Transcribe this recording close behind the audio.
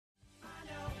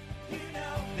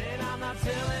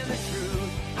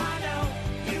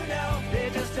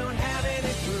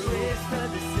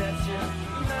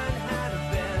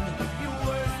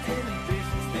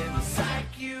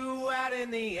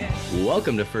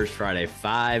Welcome to First Friday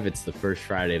 5. It's the first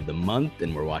Friday of the month,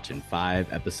 and we're watching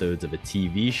 5 episodes of a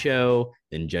TV show,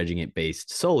 then judging it based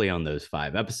solely on those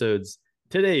 5 episodes.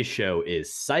 Today's show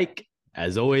is Psych.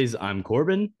 As always, I'm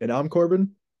Corbin. And I'm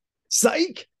Corbin.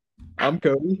 Psych! I'm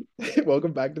Cody.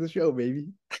 Welcome back to the show, baby.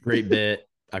 Great bit.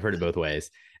 I've heard it both ways.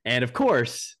 And of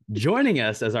course, joining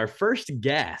us as our first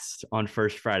guest on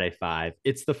First Friday 5,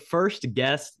 it's the first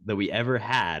guest that we ever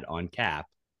had on Cap,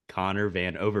 Connor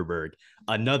VanOverberghe,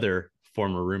 another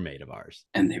former roommate of ours.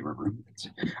 And they were roommates.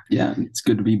 Yeah, it's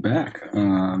good to be back.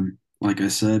 Like I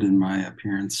said in my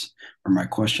appearance or my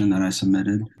question that I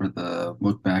submitted for the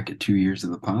look back at 2 years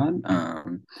of the pod,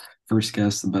 first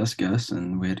guest, the best guest,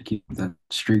 and we had to keep that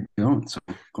streak going. So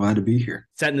glad to be here.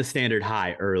 Setting the standard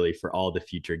high early for all the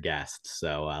future guests.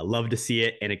 So love to see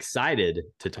it and excited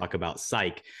to talk about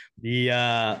Psych.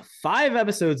 The 5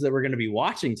 episodes that we're going to be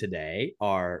watching today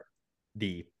are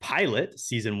the pilot,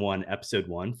 season 1, episode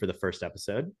 1 for the first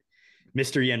episode.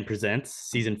 Mr. Yen Presents,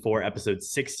 season 4, episode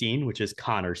 16, which is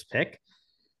Connor's pick.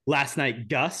 Last Night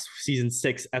Gus, season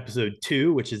 6, episode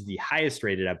 2, which is the highest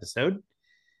rated episode.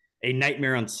 A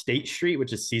Nightmare on State Street,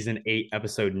 which is season 8,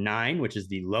 episode 9, which is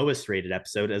the lowest rated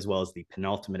episode, as well as the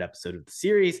penultimate episode of the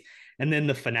series. And then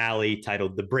the finale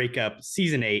titled The Breakup,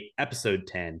 season 8, episode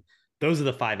 10. Those are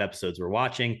the 5 episodes we're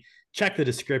watching. Check the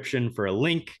description for a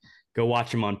link. Go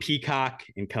watch them on Peacock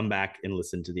and come back and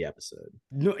listen to the episode.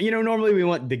 No, normally we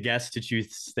want the guests to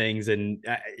choose things. And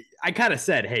I kind of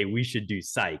said, hey, we should do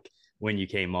Psych when you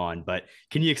came on. But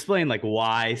can you explain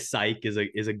why Psych is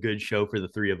a good show for the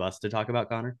 3 of us to talk about,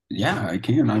 Connor? Yeah, I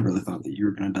can. I really thought that you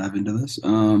were going to dive into this.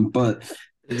 But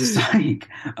Psych,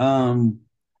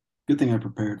 good thing I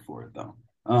prepared for it, though.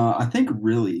 I think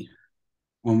really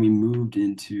when we moved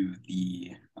into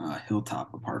the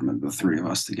Hilltop apartment, the 3 of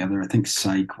us together, I think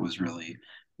Psych was really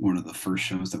one of the first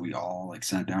shows that we all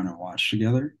sat down and watched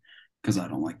together, because I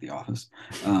don't like The Office.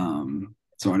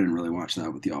 So I didn't really watch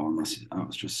that with y'all unless I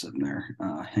was just sitting there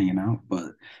hanging out.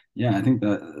 But yeah, I think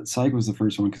that Psych was the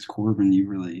first one because Corbin,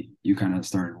 you kind of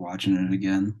started watching it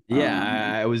again.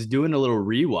 Yeah, I was doing a little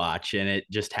rewatch and it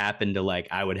just happened to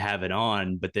I would have it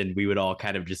on, but then we would all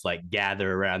kind of just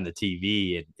gather around the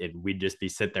TV and we'd just be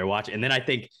sit there watching. And then I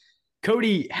think,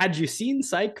 Cody, had you seen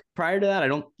Psych prior to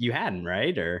that? You hadn't,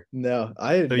 right? Or no,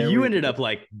 I had. So you ended up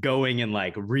going and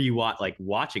rewatch,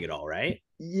 watching it all, right?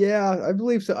 Yeah, I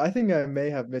believe so. I think I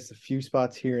may have missed a few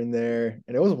spots here and there,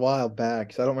 and it was a while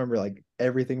back, so I don't remember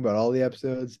everything about all the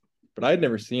episodes. But I had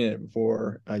never seen it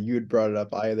before. You had brought it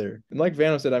up either, and like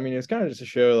Vano said, I mean, it's kind of just a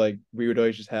show we would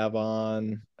always just have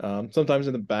on, sometimes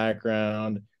in the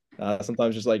background,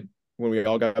 sometimes just when we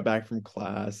all got back from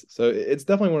class. So it's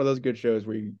definitely one of those good shows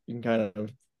where you can kind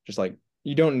of just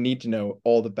you don't need to know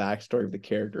all the backstory of the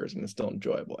characters, and it's still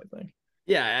enjoyable, I think.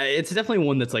 Yeah, it's definitely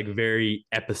one that's very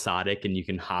episodic and you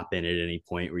can hop in at any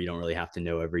point where you don't really have to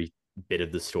know every bit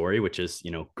of the story, which is,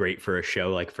 great for a show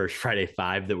like First Friday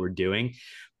 5 that we're doing.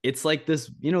 It's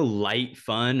this, light,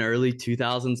 fun, early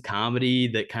 2000s comedy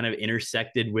that kind of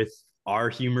intersected with our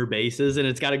humor bases, and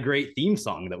it's got a great theme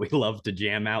song that we love to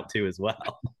jam out to as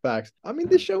well. Facts. I mean,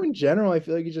 the show in general, I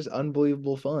feel like it's just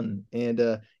unbelievable fun.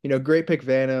 And great pick,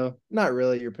 Vano. Not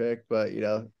really your pick, but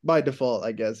by default,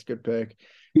 I guess, good pick.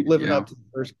 Living up to the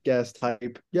first guest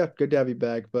type. Yeah, good to have you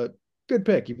back, but good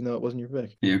pick, even though it wasn't your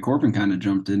pick. Yeah, Corbin kind of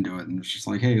jumped into it and was just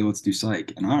hey, let's do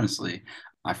Psych. And honestly,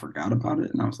 I forgot about it,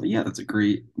 and I was yeah, that's a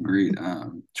great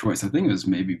choice. I think it was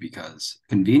maybe because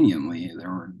conveniently they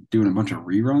were doing a bunch of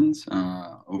reruns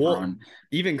over on.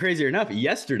 Even crazier enough,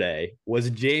 yesterday was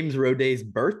James Roday's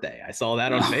birthday. I saw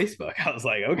that on Facebook. I was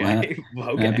like, okay.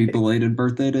 Happy belated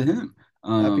birthday to him.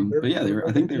 But yeah,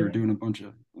 I think they were doing a bunch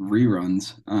of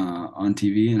reruns on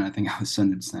TV, and I think I was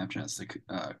sending Snapchats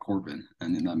to Corbin,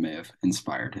 and then that may have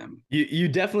inspired him. You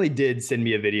definitely did send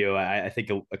me a video, I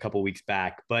think a couple weeks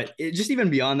back, but just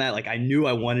even beyond that, I knew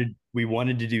we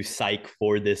wanted to do Psych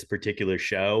for this particular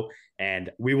show,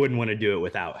 and we wouldn't want to do it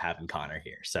without having Connor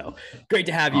here. So great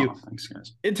to have you. Thanks,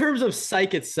 guys. In terms of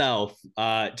Psych itself,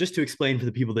 just to explain for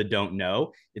the people that don't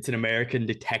know, it's an American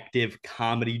detective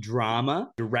comedy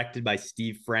drama directed by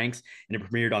Steve Franks, and it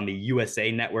premiered on the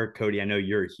USA Network. Cody, I know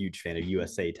you're a huge fan of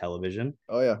USA television.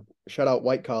 Oh, yeah. Shout out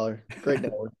White Collar. Great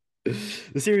network.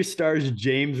 The series stars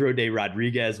James Roday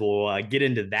Rodriguez. We'll get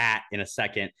into that in a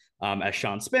second. As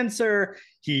Sean Spencer,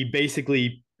 he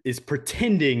basically is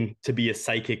pretending to be a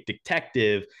psychic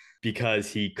detective because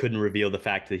he couldn't reveal the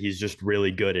fact that he's just really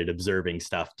good at observing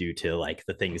stuff due to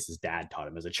the things his dad taught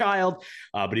him as a child.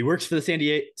 But he works for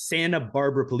the Santa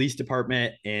Barbara Police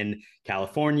Department in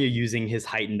California, using his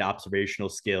heightened observational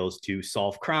skills to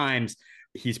solve crimes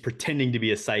he's pretending to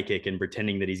be a psychic and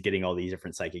pretending that he's getting all these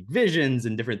different psychic visions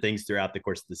and different things throughout the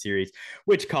course of the series,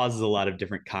 which causes a lot of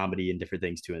different comedy and different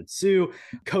things to ensue.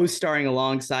 Co-starring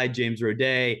alongside James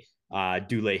Roday,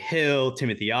 Dule Hill,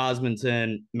 Timothy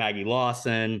Osmondson, Maggie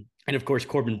Lawson, and of course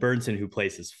Corbin Burnson, who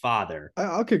plays his father.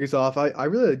 I'll kick us off. I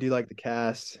really do like the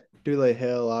cast. Dule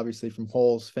Hill, obviously from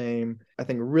Hole's fame. I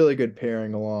think a really good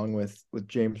pairing along with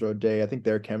James Roday. I think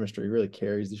their chemistry really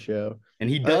carries the show. And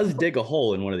he does dig a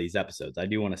hole in one of these episodes. I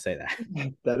do want to say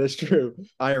that. That is true.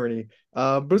 Irony.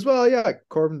 But as well, yeah,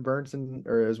 Corbin Burnson,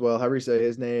 or as well, however you say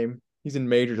his name, he's in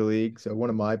Major League. So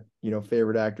one of my,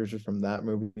 favorite actors just from that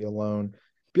movie alone.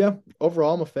 But yeah,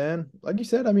 overall, I'm a fan. Like you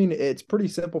said, I mean, it's pretty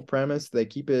simple premise. They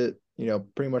keep it,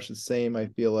 pretty much the same, I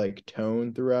feel like,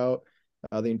 tone throughout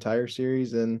the entire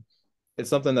series. And it's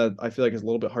something that I feel like is a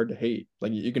little bit hard to hate.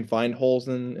 Like you can find holes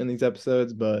in these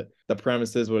episodes, but the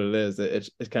premise is what it is. It's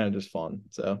kind of just fun.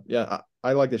 So yeah,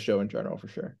 I like the show in general for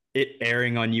sure. It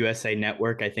airing on USA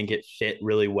Network, I think it fit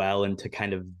really well into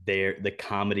kind of the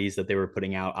comedies that they were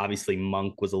putting out. Obviously,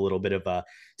 Monk was a little bit of a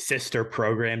sister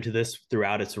program to this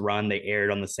throughout its run. They aired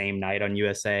on the same night on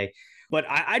USA. But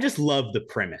I just love the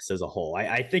premise as a whole.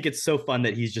 I think it's so fun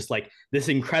that he's just like this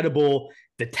incredible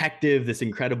detective, this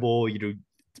incredible,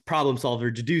 problem solver,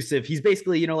 deducive. He's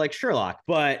basically, like Sherlock,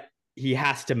 but he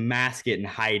has to mask it and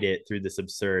hide it through this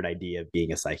absurd idea of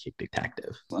being a psychic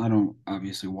detective. I don't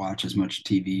obviously watch as much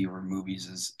TV or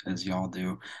movies as y'all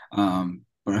do.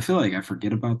 But I feel like I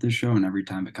forget about this show, and every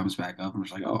time it comes back up, I'm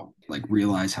just like, oh, like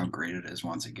realize how great it is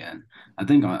once again. I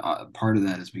think part of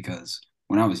that is because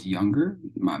when I was younger,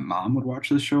 my mom would watch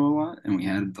this show a lot, and we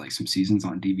had like some seasons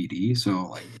on DVD. So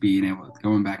like being able to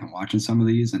going back and watching some of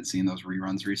these and seeing those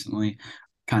reruns recently,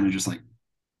 kind of just like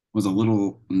was a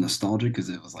little nostalgic because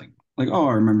it was like oh,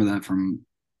 I remember that from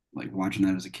like watching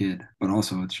that as a kid, but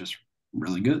also it's just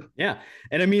really good. Yeah.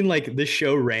 And I mean, like this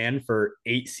show ran for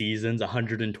 8 seasons,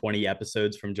 120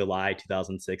 episodes from July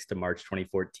 2006 to March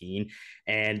 2014.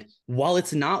 And while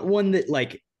it's not one that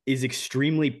like is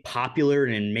extremely popular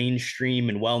and mainstream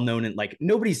and well known, and like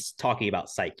nobody's talking about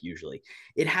Psych usually,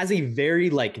 it has a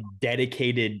very like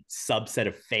dedicated subset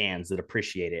of fans that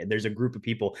appreciate it. There's a group of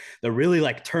people that really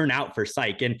like turn out for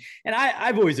Psych, and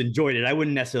I've always enjoyed it. I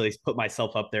wouldn't necessarily put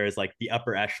myself up there as like the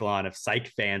upper echelon of Psych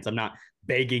fans. I'm not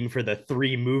begging for the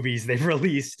 3 movies they've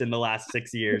released in the last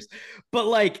 6 years, but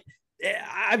like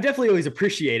I've definitely always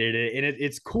appreciated it, and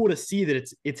it's cool to see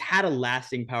that it's had a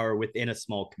lasting power within a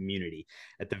small community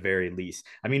at the very least.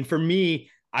 I mean, for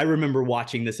me, I remember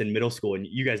watching this in middle school, and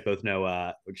you guys both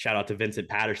know. Shout out to Vincent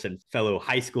Patterson, fellow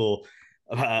high school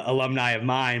alumni of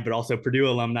mine, but also Purdue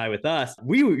alumni with us.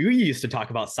 We used to talk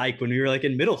about Psych when we were like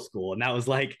in middle school, and that was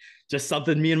like just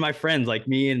something me and my friends, like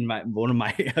me and one of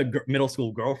my middle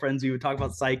school girlfriends, we would talk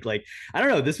about Psych. Like, I don't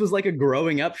know, this was like a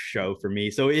growing up show for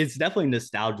me, so it's definitely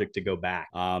nostalgic to go back.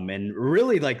 And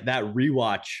really like that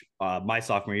rewatch, my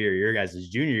sophomore year, your guys'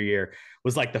 junior year,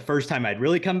 was like the first time I'd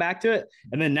really come back to it.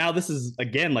 And then now this is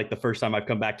again like the first time I've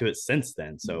come back to it since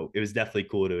then. So it was definitely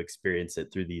cool to experience it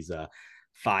through these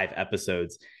 5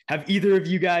 episodes. Have either of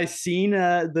you guys seen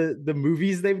the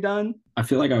movies they've done? I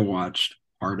feel like I watched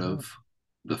part of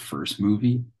the first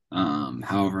movie,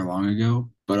 however long ago.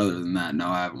 But other than that, no,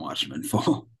 I haven't watched them in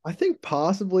full. I think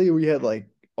possibly we had like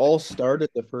all started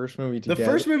the first movie together. The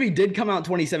first movie did come out in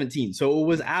 2017, so it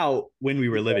was out when we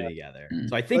were living together.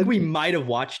 So I think we might have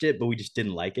watched it, but we just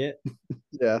didn't like it.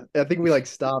 Yeah, I think we like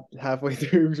stopped halfway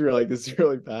through because we were like, this is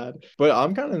really bad. But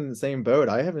I'm kind of in the same boat.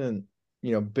 I haven't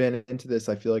been into this,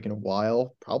 I feel like, in a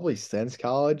while, probably since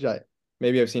college.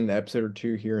 Maybe I've seen an episode or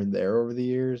 2 here and there over the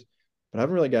years, but I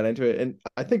haven't really got into it. And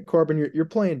I think, Corbin, you're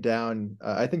playing down.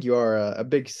 I think you are a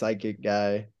big psychic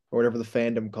guy, or whatever the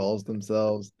fandom calls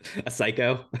themselves. A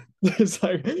psycho.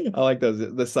 I like those,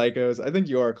 the psychos. I think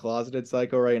you are a closeted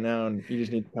psycho right now, and you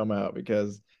just need to come out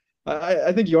because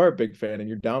I think you are a big fan, and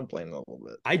you're downplaying it a little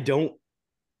bit. I don't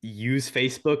use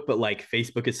Facebook, but like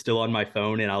Facebook is still on my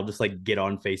phone, and I'll just like get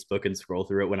on Facebook and scroll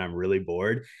through it when I'm really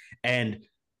bored. And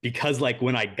because like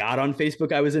when I got on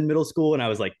Facebook, I was in middle school, and I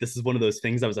was like, this is one of those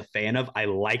things I was a fan of. I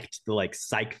liked the like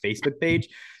Psych Facebook page.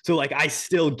 So like I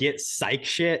still get Psych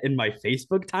shit in my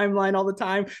Facebook timeline all the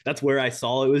time. That's where I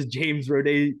saw it was James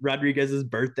Rodriguez's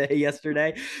birthday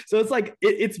yesterday. So it's like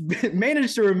it's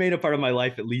managed to remain a part of my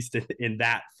life, at least in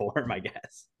that form, I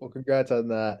guess. Well, congrats on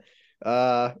that.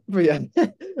 But yeah,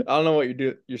 I don't know what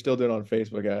you're still doing on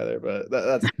Facebook either, but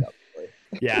that's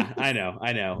Yeah, I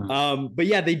know. But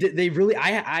yeah, they did. They really.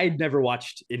 I never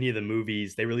watched any of the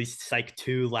movies. They released Psych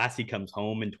 2, Lassie Comes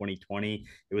Home in 2020.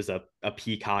 It was a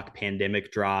Peacock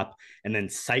pandemic drop, and then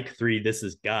Psych 3, This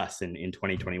Is Gus in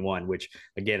 2021, which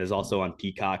again is also on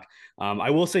Peacock. I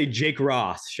will say Jake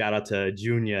Ross, shout out to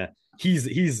Junior.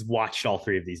 He's watched all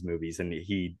three of these movies, and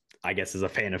he, I guess, is a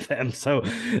fan of them. So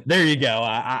there you go.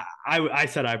 I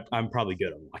said I'm probably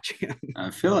good on watching them.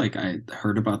 I feel like I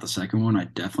heard about the second one. I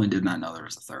definitely did not know there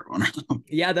was a third one.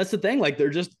 Yeah, that's the thing. Like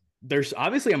there's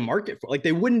obviously a market for, like,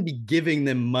 they wouldn't be giving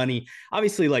them money.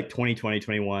 Obviously, like 2020,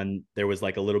 21, there was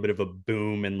like a little bit of a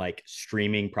boom in like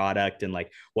streaming product and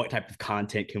like what type of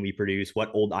content can we produce,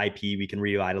 what old IP we can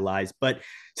revitalize. But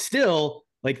still,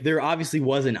 like, there obviously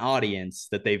was an audience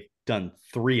that they've done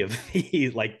three of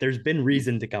these. Like, there's been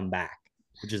reason to come back,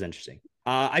 which is interesting.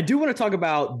 I do want to talk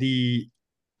about the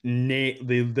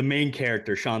main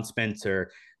character, Sean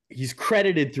Spencer. He's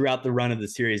credited throughout the run of the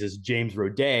series as James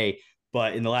Roday,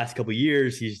 but in the last couple of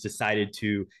years, he's decided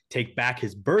to take back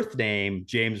his birth name,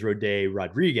 James Roday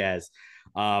Rodriguez,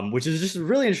 which is just a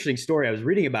really interesting story. I was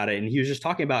reading about it, and he was just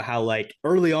talking about how, like,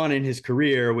 early on in his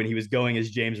career, when he was going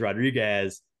as James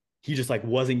Rodriguez, he just like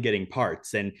wasn't getting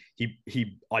parts, and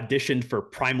he auditioned for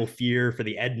Primal Fear for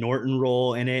the Ed Norton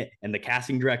role in it, and the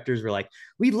casting directors were like,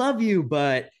 "We love you,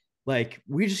 but like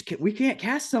we can't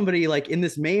cast somebody like in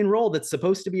this main role that's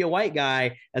supposed to be a white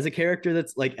guy as a character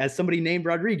that's like as somebody named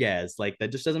Rodriguez. Like,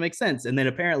 that just doesn't make sense." And then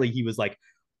apparently he was like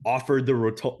offered the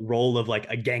role of like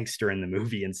a gangster in the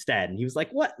movie instead, and he was like,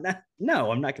 "What?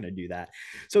 No, I'm not going to do that."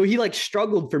 So he like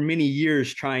struggled for many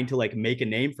years trying to like make a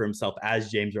name for himself as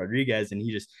James Rodriguez, and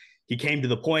he came to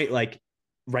the point like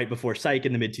right before Psych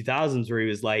in the mid 2000s where he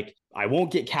was like, "I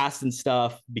won't get cast and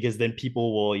stuff because then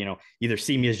people will, either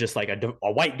see me as just like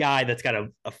a white guy that's got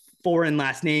a foreign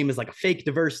last name as like a fake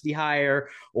diversity hire,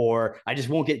 or I just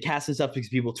won't get cast and stuff because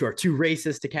people are too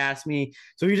racist to cast me."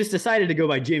 So he just decided to go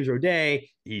by James Roday.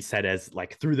 He said, as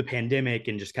like through the pandemic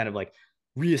and just kind of like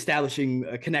reestablishing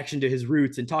a connection to his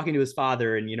roots and talking to his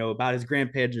father and, about his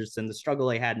grandparents and the struggle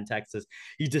they had in Texas,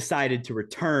 he decided to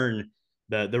return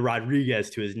the Rodriguez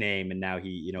to his name, and now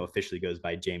he officially goes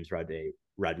by James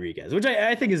Rodriguez, which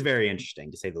I think is very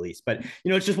interesting to say the least. But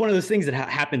it's just one of those things that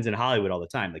happens in Hollywood all the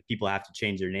time. Like, people have to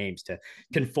change their names to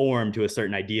conform to a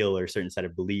certain ideal or a certain set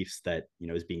of beliefs that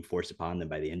is being forced upon them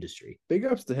by the industry. Big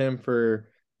ups to him for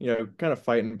kind of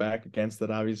fighting back against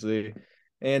that, obviously.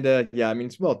 And yeah, I mean,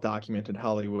 it's well documented.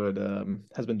 Hollywood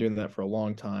has been doing that for a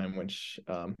long time, which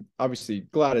obviously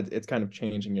glad it's kind of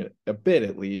changing it a bit,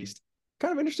 at least.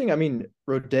 Kind of interesting. I mean,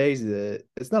 Roday's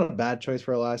it's not a bad choice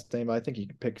for a last name, but I think you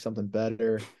could pick something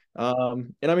better.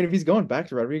 And I mean, if he's going back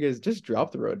to Rodriguez, just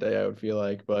drop the Roday, I would feel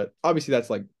like. But obviously, that's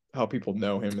like how people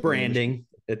know him. Branding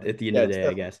at the end of the day,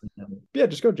 I guess. Yeah,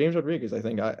 just go James Rodriguez. I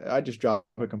think I just dropped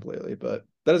it completely, but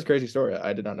that is a crazy story.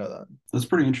 I did not know that. That's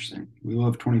pretty interesting. We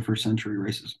love 21st century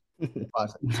racism.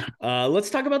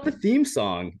 Let's talk about the theme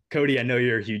song. Cody, I know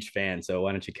you're a huge fan, so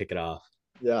why don't you kick it off?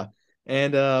 Yeah.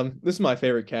 And this is my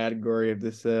favorite category of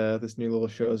this new little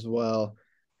show as well.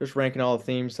 Just ranking all the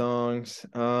theme songs.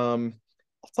 I'll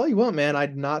tell you what, man, I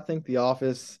did not think The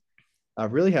Office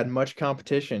really had much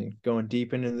competition going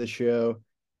deep into the show,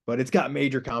 but it's got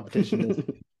major competition.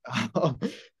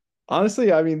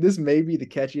 Honestly, I mean, this may be the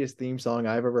catchiest theme song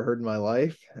I've ever heard in my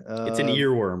life. It's an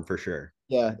earworm for sure.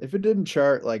 Yeah, if it didn't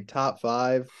chart like top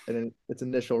 5 in its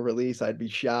initial release, I'd be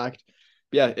shocked.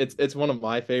 Yeah, it's one of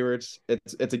my favorites.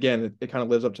 It's again, it kind of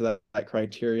lives up to that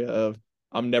criteria of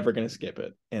I'm never gonna skip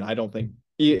it, and I don't think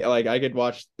like I could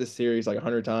watch this series like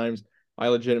 100 times. I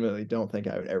legitimately don't think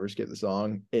I would ever skip the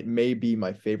song. It may be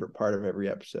my favorite part of every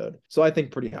episode, so I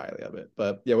think pretty highly of it.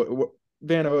 But yeah,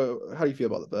 Van, how do you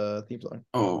feel about the theme song?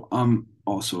 Oh, I'm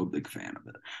also a big fan of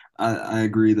it. I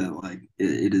agree that like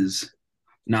it is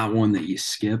not one that you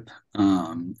skip,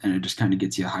 and it just kind of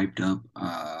gets you hyped up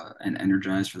and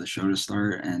energized for the show to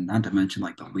start. And not to mention,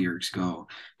 like, the lyrics go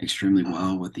extremely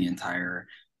well with the entire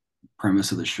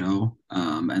premise of the show,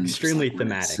 and extremely just, like,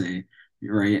 thematic.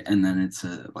 Right, and then it's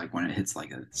like when it hits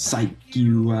like a psych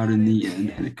you out in the end,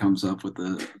 and it comes up with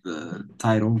the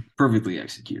title, perfectly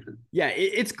executed. Yeah,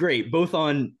 it's great, both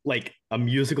on like a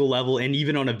musical level and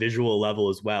even on a visual level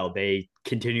as well. They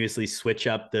continuously switch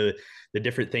up the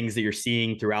different things that you're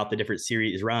seeing throughout the different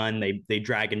series run. They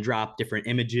drag and drop different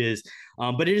images,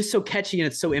 but it is so catchy and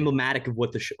it's so emblematic of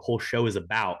what the whole show is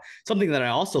about. Something that I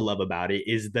also love about it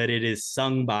is that it is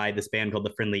sung by this band called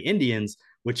the Friendly Indians,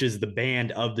 which is the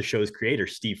band of the show's creator,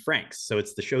 Steve Franks. So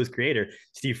it's the show's creator,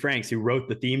 Steve Franks, who wrote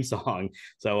the theme song.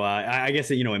 So I guess,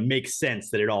 it makes sense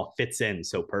that it all fits in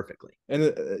so perfectly. And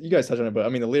you guys touched on it, but I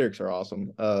mean, the lyrics are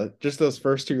awesome. Just those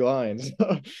first two lines.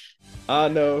 I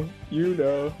know, you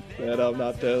know, that I'm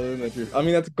not telling the truth. I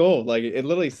mean, that's gold. Like, it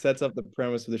literally sets up the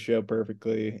premise of the show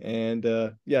perfectly. And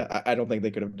yeah, I don't think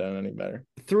they could have done any better.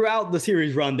 Throughout the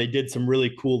series run, they did some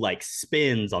really cool like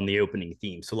spins on the opening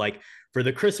theme. So like for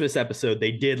the Christmas episode,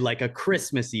 they did like a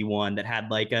Christmassy one that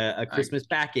had like a Christmas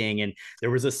backing, and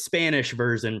there was a Spanish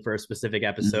version for a specific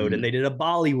episode, and they did a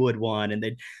Bollywood one, and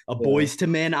they a Boys to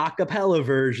Men a cappella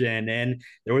version, and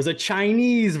there was a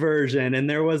Chinese version, and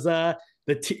there was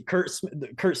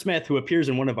Kurt Smith, who appears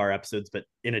in one of our episodes, but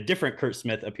in a different Kurt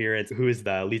Smith appearance, who is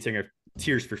the lead singer of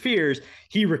Tears for Fears.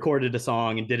 He recorded a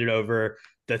song and did it over.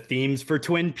 The themes for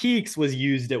Twin Peaks was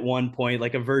used at one point,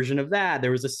 like a version of that.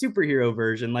 There was a superhero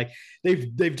version. Like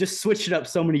they've just switched it up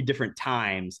so many different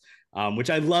times, which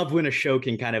I love when a show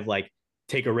can kind of like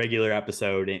take a regular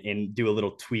episode and do a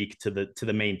little tweak to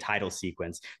the main title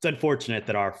sequence. It's unfortunate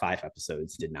that our 5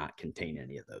 episodes did not contain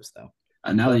any of those, though.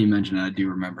 Now that you mention it, I do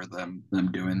remember them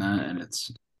doing that, and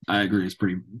I agree, it's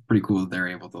pretty cool that they're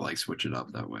able to like switch it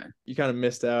up that way. You kind of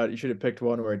missed out. You should have picked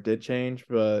one where it did change,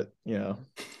 but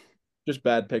just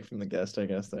bad pick from the guest, I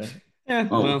guess, there. Yeah,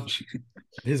 well,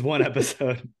 his one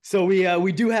episode. So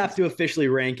we do have to officially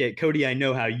rank it. Cody, I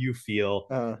know how you feel.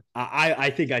 I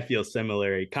think I feel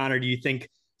similar. Connor, do you think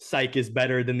Psych is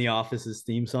better than The Office's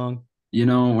theme song?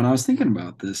 When I was thinking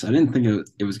about this, I didn't think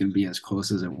it was going to be as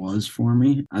close as it was for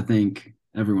me. I think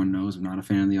everyone knows I'm not a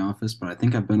fan of The Office, but I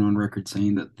think I've been on record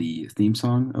saying that the theme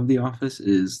song of The Office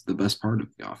is the best part of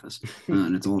The Office,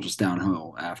 and it's all just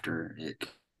downhill after it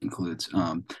includes.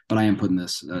 But I am putting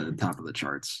this at the top of the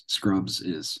charts. Scrubs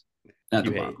is at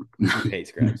the bottom. You hate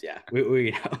Scrubs, yeah.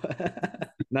 We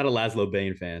not a Laszlo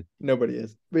Bain fan. Nobody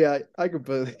is. But yeah, I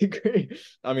completely agree.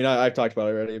 I mean, I've talked about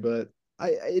it already, but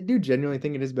I do genuinely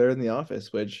think it is better than The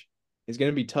Office, which is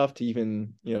going to be tough to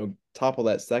even, topple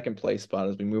that second place spot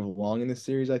as we move along in this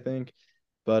series, I think.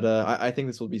 But I think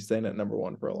this will be staying at number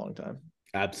 1 for a long time.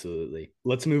 Absolutely.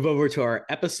 Let's move over to our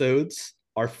episodes.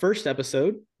 Our first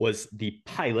episode was the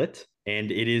pilot,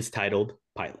 and it is titled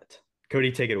Pilot.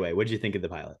 Cody, take it away. What did you think of the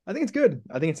pilot? I think it's good.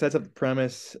 I think it sets up the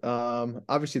premise.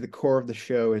 Obviously, the core of the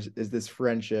show is this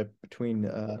friendship between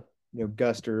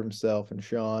Guster himself and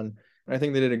Sean. And I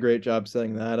think they did a great job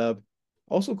setting that up.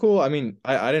 Also cool. I mean,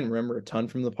 I didn't remember a ton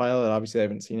from the pilot. Obviously, I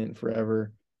haven't seen it in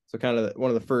forever. So kind of one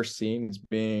of the first scenes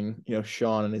being,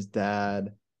 Sean and his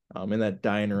dad in that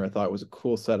diner, I thought was a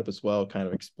cool setup as well, kind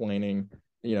of explaining,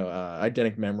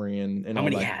 eidetic memory and how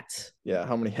many hats. Yeah,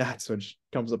 how many hats, which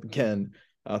comes up again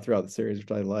throughout the series,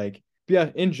 which I like. But yeah,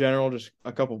 in general, just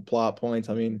a couple of plot points.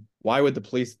 I mean, why would the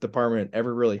police department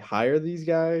ever really hire these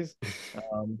guys?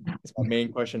 It's my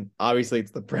main question. Obviously,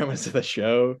 it's the premise of the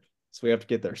show, so we have to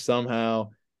get there somehow.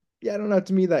 Yeah, I don't know.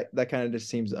 To me, that kind of just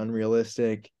seems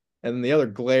unrealistic. And then the other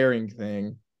glaring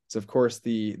thing is, of course,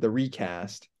 the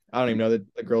recast. I don't even know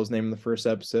the girl's name in the first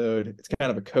episode. It's kind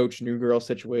of a Coach New Girl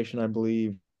situation, I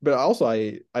believe. But also,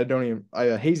 I have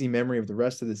a hazy memory of the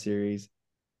rest of the series.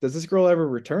 Does this girl ever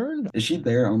return? Is she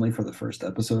there only for the first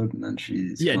episode and then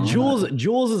she's gone?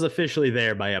 Jules is officially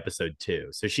there by episode 2,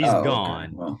 so she's gone.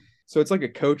 Okay. Well, so it's like a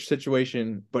coach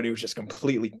situation, but it was just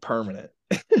completely permanent,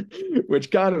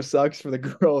 which kind of sucks for the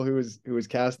girl who was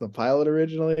cast in the pilot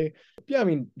originally. Yeah, I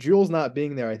mean, Jules not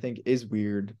being there, I think, is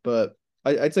weird, but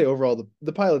I'd say overall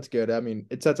the pilot's good. I mean,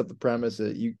 it sets up the premise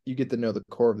that you get to know the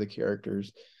core of the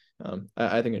characters.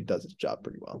 I think it does its job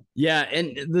pretty well. Yeah,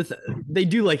 and they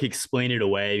do like explain it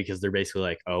away because they're basically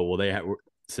like, oh, well,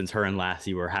 since her and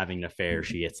Lassie were having an affair,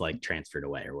 she gets like transferred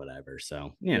away or whatever.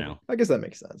 So I guess that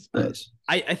makes sense. But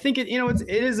I think it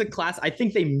is a class. I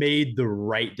think they made the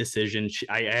right decision.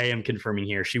 I am confirming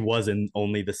here. She was in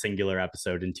only the singular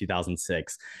episode in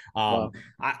 2006. Wow.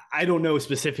 I don't know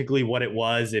specifically what it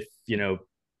was. If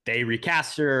they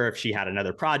recast her, or if she had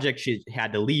another project she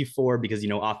had to leave for, because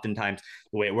oftentimes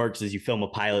the way it works is you film a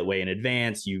pilot way in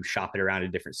advance, you shop it around in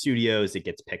different studios, it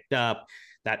gets picked up.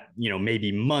 That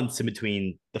maybe months in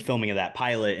between the filming of that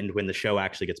pilot and when the show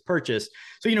actually gets purchased.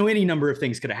 So any number of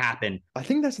things could have happened. I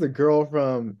think that's the girl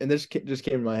from, and this just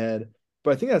came to my head,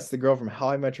 but I think that's the girl from How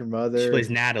I Met Your Mother. She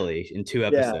plays Natalie in 2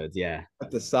 episodes. Yeah.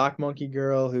 The sock monkey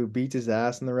girl who beats his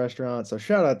ass in the restaurant. So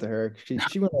shout out to her.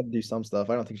 She went out to do some stuff.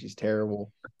 I don't think she's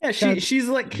terrible. Yeah, she's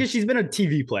like, she's been a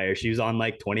TV player. She was on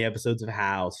like 20 episodes of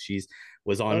House.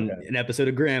 Was on an episode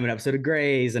of Grimm, an episode of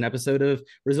Grey's, an episode of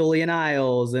Rizzoli and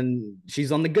Isles, and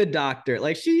she's on The Good Doctor.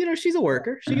 Like she's a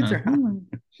worker. She gets her.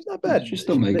 She's not bad. She's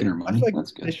still making her money. Like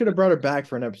That's good. they should have brought her back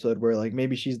for an episode where like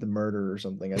maybe she's the murderer or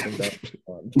something. I think that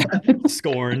would be fun.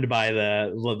 Scorned by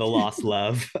the lost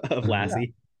love of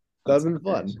Lassie. That'd been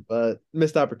fun, but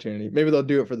missed opportunity. Maybe they'll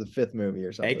do it for the 5th movie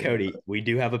or something. Hey, Cody, we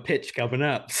do have a pitch coming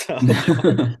up. So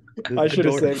I should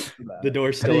have said the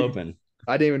door's still open.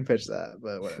 I didn't even pitch that,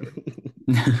 but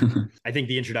whatever. I think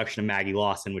the introduction of Maggie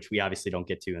Lawson, which we obviously don't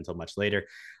get to until much later,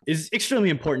 is extremely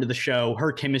important to the show.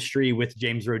 Her chemistry with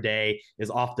James Roday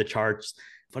is off the charts.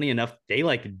 Funny enough, they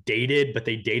like dated, but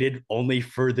they dated only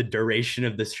for the duration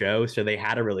of the show. So they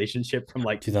had a relationship from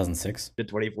like 2006 to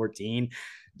 2014.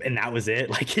 And that was it.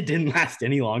 Like it didn't last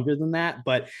any longer than that,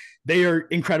 but they are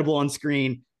incredible on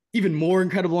screen. Even more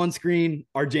incredible on screen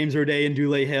are James Roday and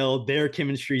Dule Hill, their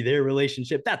chemistry, their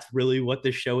relationship. That's really what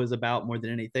this show is about more than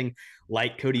anything,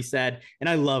 like Cody said. And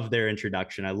I love their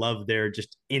introduction. I love their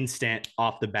just instant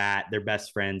off the bat. They're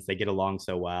best friends. They get along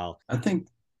so well. I think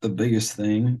the biggest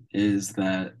thing is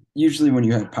that usually when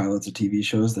you have pilots of TV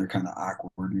shows, they're kind of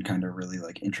awkward and kind of really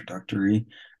like introductory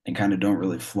and kind of don't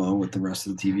really flow with the rest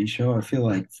of the TV show. I feel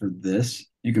like for this,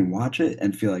 you can watch it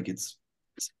and feel like it's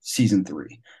season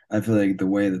 3. I feel like the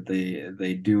way that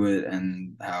they do it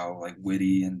and how like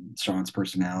witty and Sean's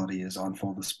personality is on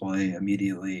full display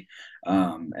immediately,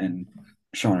 and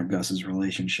Sean and Gus's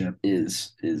relationship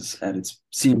is at its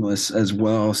seamless as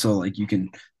well. So like you can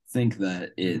think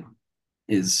that it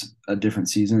is a different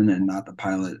season and not the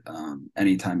pilot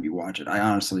anytime you watch it. I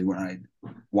honestly, when I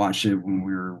watched it when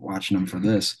we were watching them for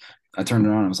this, I turned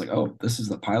it on. I was like, oh, this is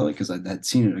the pilot, because I had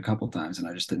seen it a couple times and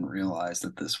I just didn't realize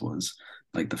that this was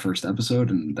like the first episode.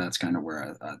 And that's kind of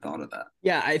where I thought of that.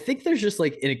 Yeah, I think there's just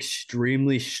like an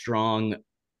extremely strong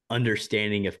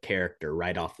understanding of character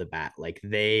right off the bat. Like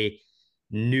they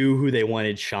knew who they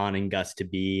wanted Sean and Gus to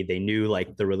be. They knew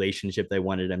like the relationship they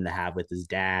wanted him to have with his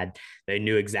dad. They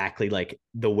knew exactly like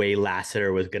the way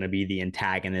Lassiter was going to be the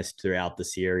antagonist throughout the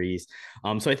series.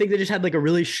 So I think they just had like a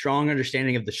really strong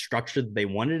understanding of the structure that they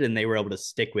wanted, and they were able to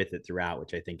stick with it throughout,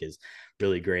 which I think is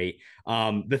really great.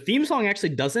 The theme song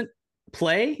actually doesn't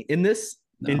play in this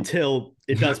until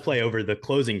it does play over the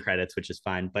closing credits, which is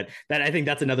fine. But that, I think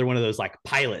that's another one of those like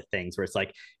pilot things where it's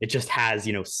like, it just has,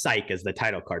 you know, Psych as the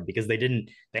title card, because they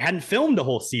hadn't filmed a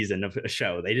whole season of a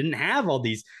show. They didn't have all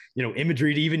these, you know,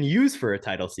 imagery to even use for a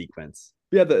title sequence.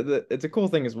 Yeah, it's a cool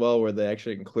thing as well where they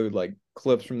actually include like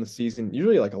clips from the season,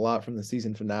 usually like a lot from the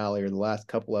season finale or the last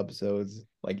couple episodes,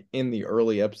 like in the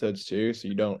early episodes too. So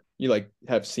you like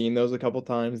have seen those a couple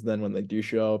times. Then when they do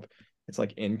show up, it's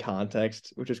like in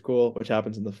context, which is cool, which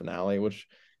happens in the finale, which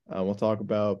we'll talk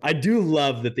about. I do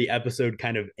love that the episode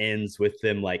kind of ends with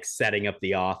them like setting up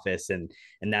the office, and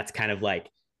that's kind of like,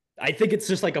 I think it's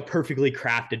just like a perfectly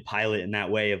crafted pilot in that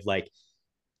way of like,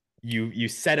 you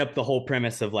set up the whole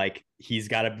premise of like, he's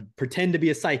got to pretend to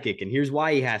be a psychic and here's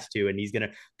why he has to, and he's going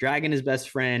to drag in his best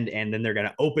friend, and then they're going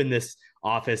to open this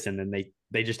office, and then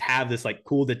they just have this like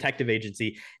cool detective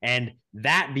agency, and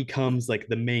that becomes like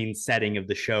the main setting of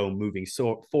the show moving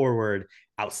forward,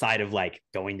 outside of like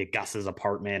going to Gus's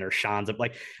apartment or Sean's.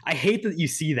 Like, I hate that you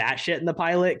see that shit in the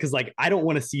pilot, because like I don't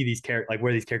want to see these characters, like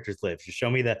where these characters live. Just show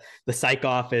me the psych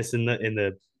office and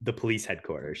the police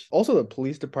headquarters. Also, the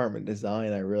police department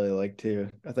design I really like too.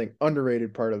 I think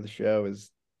underrated part of the show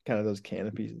is kind of those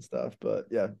canopies and stuff. But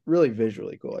yeah, really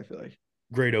visually cool, I feel like.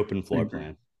 Great open floor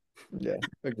plan. Yeah,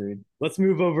 agreed. Let's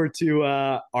move over to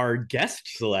our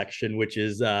guest selection, which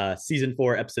is season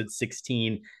 4, episode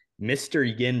 16,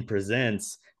 Mr. Yin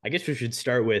Presents. I guess we should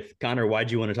start with Connor. Why'd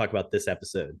you want to talk about this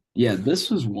episode? Yeah, this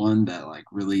was one that like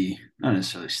really not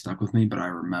necessarily stuck with me, but I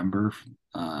remember,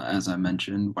 as I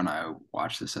mentioned, when I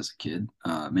watched this as a kid,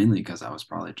 mainly because I was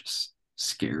probably just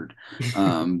scared,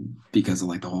 because of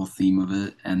like the whole theme of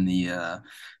it and the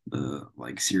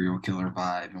like serial killer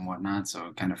vibe and whatnot. So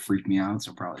it kind of freaked me out.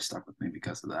 So probably stuck with me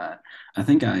because of that. I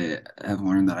think I have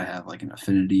learned that I have like an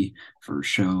affinity for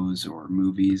shows or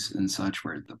movies and such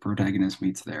where the protagonist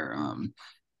meets their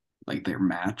like their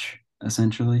match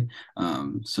essentially.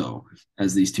 So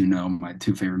as these two know, my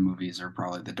 2 favorite movies are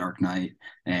probably The Dark Knight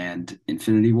and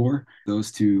Infinity War.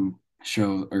 Those 2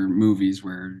 show or movies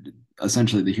where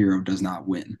essentially the hero does not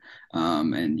win,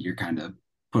 and you're kind of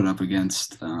put up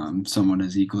against someone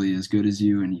as equally as good as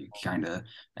you, and you kind of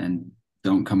and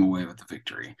don't come away with the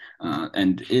victory.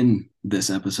 And in this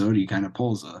episode, he kind of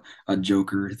pulls a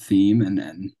Joker theme and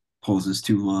then pulls his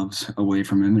 2 loves away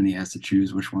from him, and he has to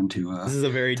choose which one to this is a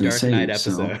very to Dark save. Knight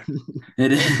episode. So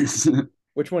it is.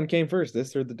 Which one came first,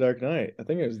 this or The Dark Knight? I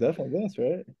think it was definitely this,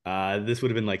 right? This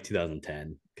would have been like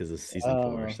 2010 because it's season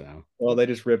 4. Uh, So well, they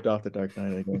just ripped off The Dark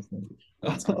Knight, I guess.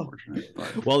 That's unfortunate,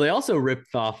 but well, they also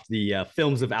ripped off the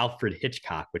films of Alfred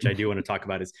Hitchcock, which I do want to talk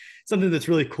about. Is something that's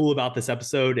really cool about this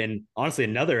episode, and honestly,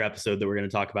 another episode that we're going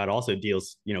to talk about also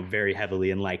deals, very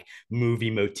heavily in like movie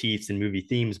motifs and movie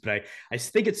themes. But I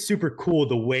think it's super cool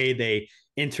the way they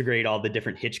integrate all the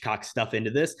different Hitchcock stuff into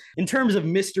this in terms of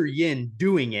Mr. Yin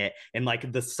doing it, and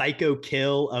like the psycho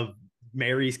kill of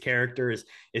Mary's character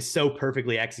is so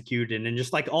perfectly executed, and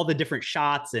just like all the different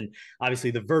shots, and obviously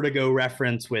the Vertigo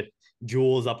reference with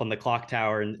Jules up on the clock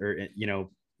tower, or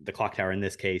the clock tower in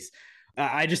this case.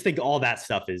 I just think all that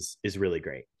stuff is really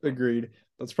great. Agreed.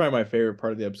 That's probably my favorite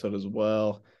part of the episode as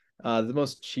well. The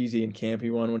most cheesy and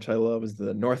campy one, which I love, is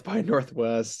the North by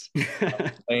Northwest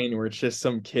plane, where it's just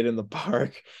some kid in the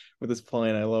park with his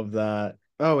plane. I love that.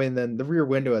 Oh, and then the rear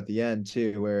window at the end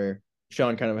too, where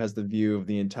Sean kind of has the view of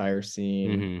the entire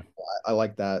scene. Mm-hmm. I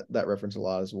like that reference a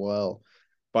lot as well.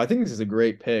 But I think this is a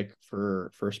great pick for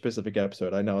a specific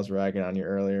episode. I know I was ragging on you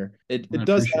earlier. It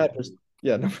does have just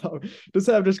no problem. It does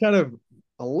have just kind of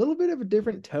a little bit of a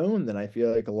different tone than I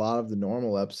feel like a lot of the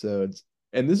normal episodes.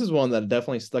 And this is one that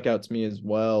definitely stuck out to me as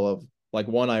well, of like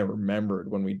one I remembered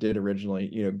when we did originally,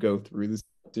 go through this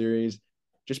series,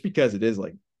 just because it is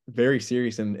like very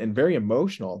serious and very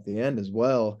emotional at the end as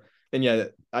well. And yeah,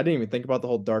 I didn't even think about the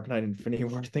whole Dark Knight Infinity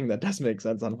War thing. That does make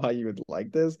sense on why you would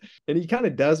like this. And he kind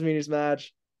of does mean his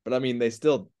match, but I mean, they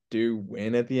still do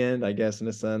win at the end, I guess, in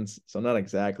a sense. So not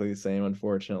exactly the same,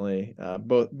 unfortunately.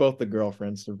 Both the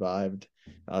girlfriends survived.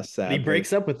 Sadly. He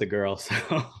breaks up with the girl, so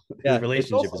yeah, his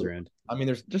relationship is ruined. I mean,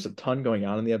 there's just a ton going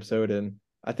on in the episode, and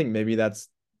I think maybe that's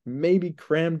maybe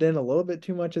crammed in a little bit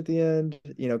too much at the end.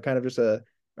 Kind of just a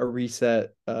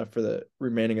reset for the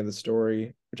remaining of the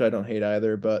story, which I don't hate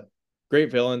either. But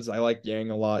great villains. I like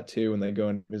Yang a lot too when they go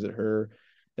and visit her.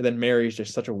 And then Mary's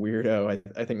just such a weirdo.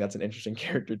 I think that's an interesting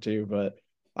character too. But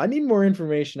I need more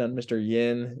information on Mr.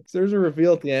 Yin. There's a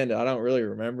reveal at the end. I don't really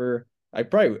remember. I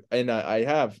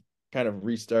have kind of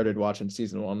restarted watching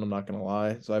season 1. I'm not gonna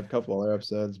lie. So I have a couple other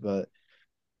episodes, but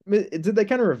did they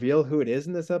kind of reveal who it is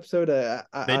in this episode?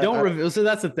 They don't reveal. So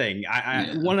that's the thing.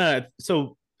 I want to.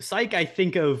 So Psych, I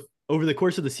think of over the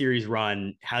course of the series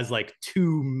run, has like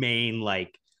 2 main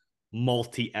like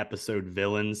multi-episode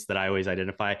villains that I always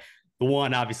identify. The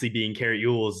one obviously being Carrot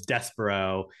Yule's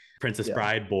Despero, Princess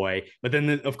Bride Boy, but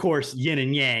then of course Yin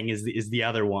and Yang is the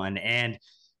other one, and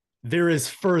there is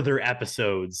further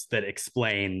episodes that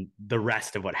explain the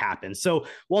rest of what happens. So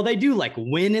while they do like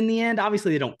win in the end,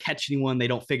 obviously they don't catch anyone, they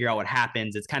don't figure out what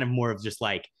happens. It's kind of more of just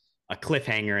like a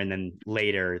cliffhanger, and then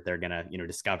later they're gonna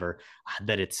discover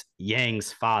that it's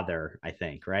Yang's father. I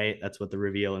think, right? That's what the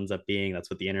reveal ends up being.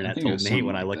 That's what the internet told me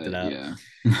when I looked it up.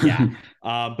 Yeah.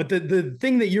 But the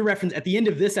thing that you referenced at the end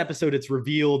of this episode, it's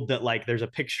revealed that like there's a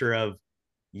picture of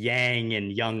Yang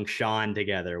and young Sean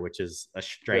together, which is a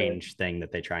strange thing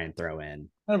that they try and throw in.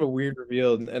 Kind of a weird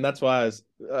reveal, and that's why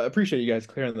I appreciate you guys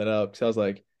clearing that up, because I was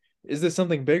like, is this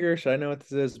something bigger? Should I know what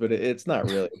this is? But it's not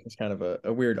really. It's kind of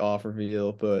a weird off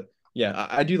reveal. But yeah,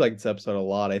 I do like this episode a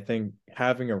lot. I think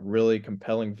having a really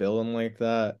compelling villain like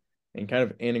that and kind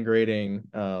of integrating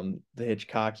the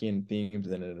Hitchcockian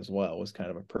themes in it as well was kind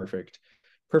of a perfect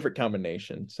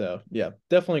combination. So yeah,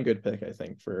 definitely a good pick, I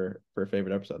think, for a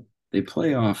favorite episode. They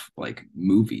play off like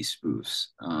movie spoofs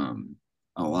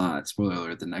a lot. Spoiler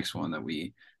alert, the next one that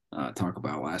we talk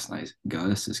about last night,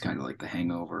 Gus, is kind of like The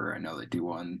Hangover. I know they do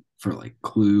one for like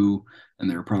Clue, and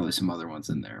there are probably some other ones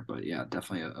in there. But yeah,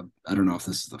 definitely I don't know if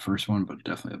this is the first one, but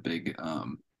definitely a big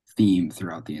theme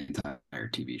throughout the entire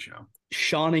TV show.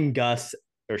 Sean and Gus,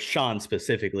 or Sean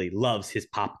specifically, loves his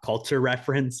pop culture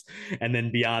reference. And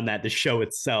then beyond that, the show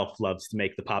itself loves to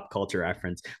make the pop culture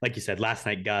reference. Like you said, Last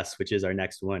Night Gus, which is our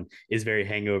next one, is very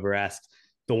Hangover-esque.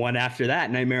 The one after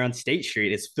that, Nightmare on State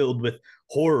Street, is filled with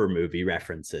horror movie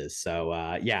references. So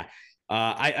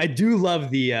I do love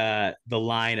the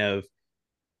line of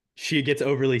she gets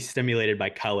overly stimulated by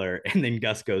color, and then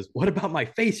Gus goes, "What about my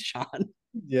face, Sean?"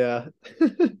 Yeah.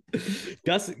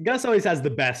 Gus always has the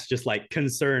best, just like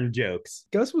concerned jokes.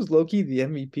 Gus was low-key the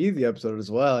MVP of the episode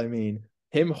as well. I mean,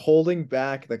 him holding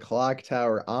back the clock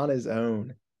tower on his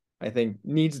own, I think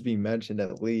needs to be mentioned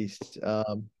at least.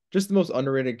 Just the most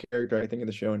underrated character, I think, in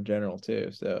the show in general, too.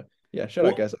 So yeah, shout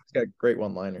out Gus. He's got great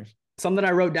one-liners. Something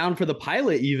I wrote down for the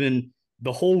pilot, even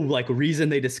the whole like reason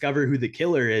they discover who the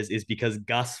killer is because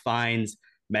Gus finds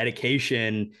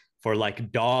medication for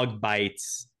like dog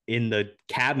bites in the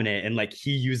cabinet, and like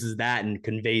he uses that and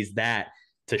conveys that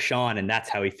to Sean, and that's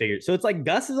how he figured. So it's like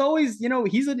Gus is always,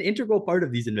 he's an integral part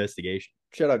of these investigations.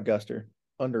 Shout out Guster,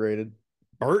 underrated.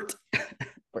 Bert.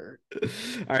 Bert.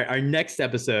 All right, our next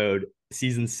episode,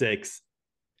 season 6,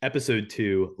 episode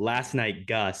 2, Last Night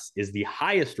Gus, is the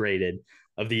highest rated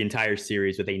of the entire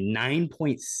series with a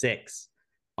 9.6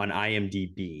 on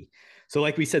IMDb. So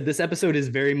like we said, this episode is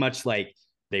very much like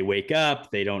they wake up,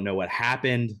 they don't know what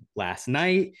happened last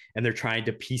night, and they're trying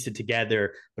to piece it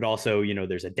together. But also,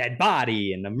 there's a dead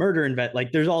body and a murder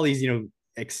like there's all these,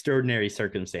 extraordinary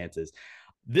circumstances.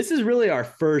 This is really our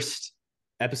first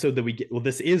episode that we get. Well,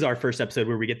 this is our first episode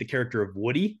where we get the character of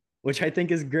Woody, which I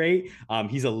think is great.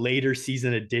 He's a later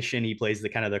season addition. He plays the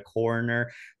kind of the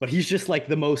coroner, but he's just like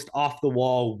the most off the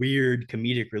wall, weird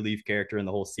comedic relief character in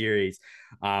the whole series.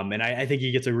 And I think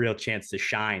he gets a real chance to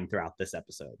shine throughout this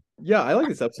episode. Yeah, I like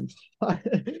this episode.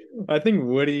 I think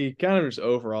Woody kind of just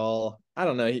overall, I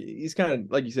don't know. He's kind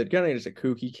of, like you said, kind of just a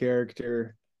kooky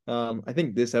character. I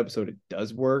think this episode, it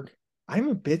does work. I'm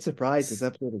a bit surprised this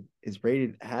episode is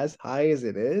rated as high as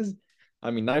it is.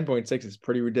 I mean, 9.6 is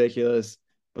pretty ridiculous.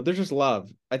 But there's just a lot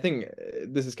of, I think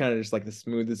this is kind of just like the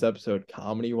smoothest episode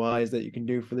comedy wise that you can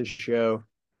do for this show.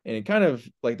 And it kind of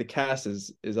like the cast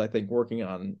is I think working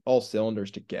on all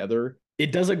cylinders together.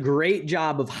 It does a great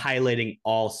job of highlighting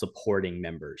all supporting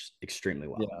members extremely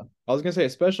well. Yeah. I was going to say,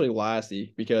 especially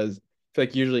Lassie, because I feel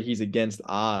like usually he's against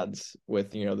odds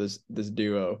with, this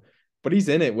duo, but he's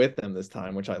in it with them this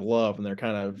time, which I love. And they're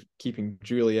kind of keeping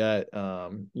Juliet,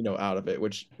 out of it,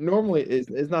 which normally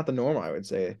is not the norm, I would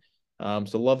say.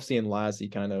 So love seeing Lassie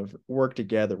kind of work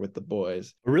together with the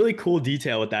boys. A really cool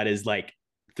detail with that is like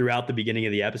throughout the beginning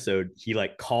of the episode, he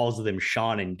like calls them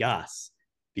Sean and Gus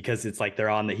because it's like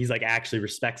he's like actually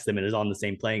respects them and is on the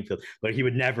same playing field, but he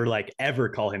would never like ever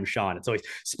call him Sean. It's always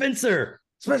Spencer.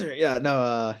 Yeah,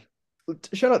 no,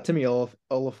 shout out Timmy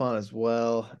Oliphant as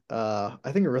well.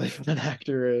 I think a really fun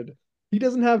actor, and he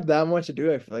doesn't have that much to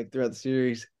do, I feel like, throughout the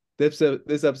series. This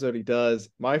episode he does.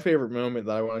 My favorite moment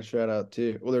that I want to shout out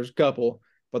to, well, there's a couple,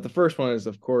 but the first one is,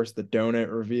 of course, the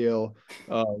donut reveal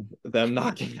of them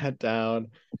knocking that down.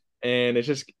 And it's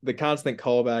just the constant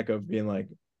callback of being like,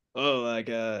 oh, like,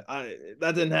 that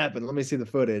didn't happen. Let me see the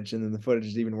footage. And then the footage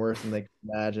is even worse than they can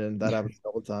imagine. That happens a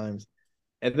couple times.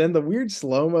 And then the weird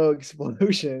slow-mo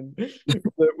explosion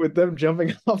with them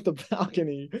jumping off the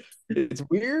balcony. It's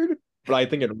weird, but I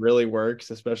think it really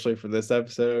works, especially for this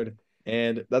episode.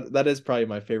 And that is probably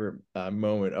my favorite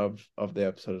moment of the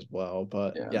episode as well.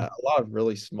 But yeah, a lot of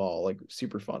really small, like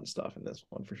super fun stuff in this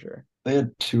one for sure. They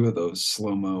had 2 of those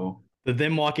slow-mo.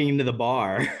 Them walking into the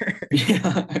bar.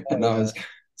 Yeah, and I was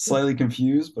slightly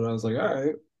confused, but I was like, all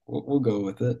right, we'll go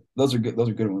with it. Those are good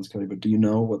ones, Kelly. But do you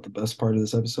know what the best part of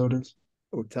this episode is?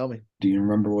 Oh, tell me. Do you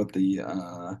remember what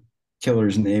the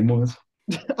killer's name was?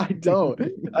 I don't.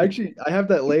 Actually, I have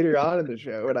that later on in the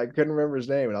show, and I couldn't remember his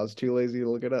name, and I was too lazy to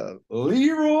look it up.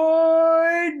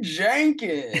 Leroy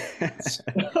Jenkins.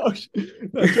 Oh,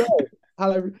 that's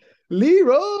right.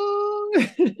 Leroy.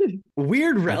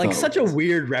 Weird, like such a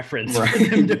weird reference for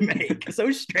them to make. So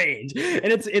strange,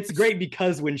 and it's great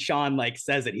because when Sean like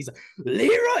says it, he's like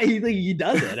Leroy. He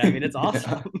does it. I mean, it's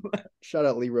awesome. Yeah. Shout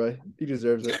out Leroy. He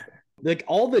deserves it. Like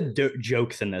all the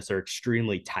jokes in this are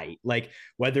extremely tight. Like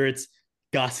whether it's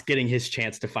Gus getting his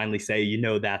chance to finally say,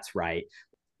 that's right.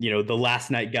 The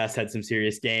last night Gus had some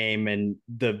serious game, and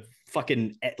the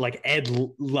fucking like Ed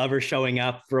Lover showing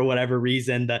up for whatever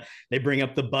reason. They bring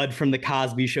up the Bud from the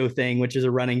Cosby Show thing, which is a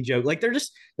running joke. Like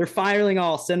they're firing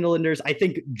all cylinders. I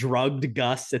think drugged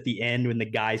Gus at the end when the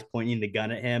guy's pointing the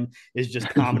gun at him is just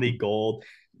comedy gold.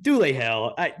 Dooley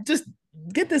Hill, just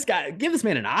give this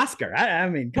man an Oscar. I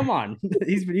mean, come on.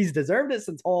 He's deserved it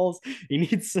since Holes. He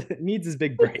needs his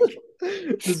big break.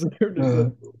 Deserved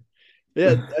it.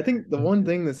 Yeah, I think the one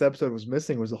thing this episode was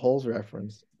missing was the Holes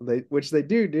reference. Which they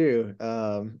do,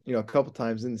 a couple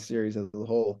times in the series as a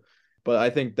whole. But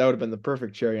I think that would have been the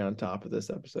perfect cherry on top of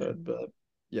this episode. But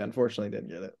yeah, unfortunately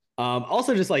didn't get it.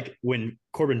 Also just like when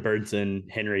Corbin Burnson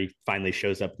Henry finally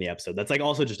shows up in the episode, that's like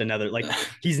also just another, like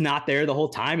he's not there the whole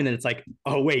time. And then it's like,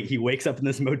 oh wait, he wakes up in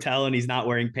this motel and he's not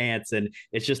wearing pants. And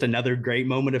it's just another great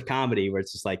moment of comedy where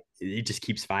it's just like, it just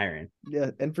keeps firing. Yeah.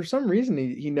 And for some reason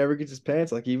he never gets his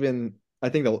pants. Like even, I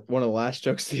think one of the last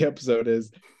jokes of the episode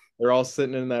is they're all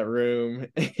sitting in that room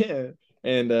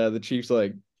and the chief's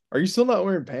like, are you still not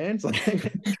wearing pants?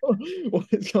 Like what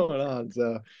is going on?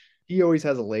 So he always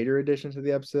has a later addition to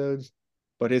the episodes,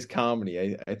 but his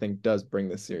comedy, I think, does bring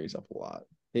this series up a lot.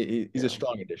 He's a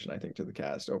strong addition, I think, to the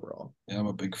cast overall. Yeah, I'm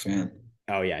a big fan.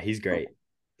 Oh, yeah, he's great.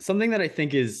 Something that I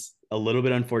think is a little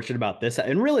bit unfortunate about this,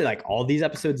 and really like all these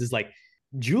episodes, is like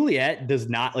Juliet does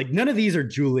not, like none of these are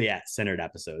Juliet-centered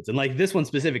episodes. And like this one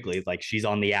specifically, like she's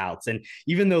on the outs. And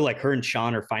even though like her and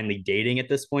Sean are finally dating at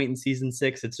this point in season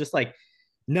 6, it's just like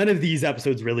none of these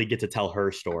episodes really get to tell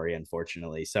her story,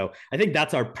 unfortunately. So I think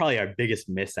that's probably our biggest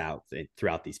miss out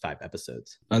throughout these 5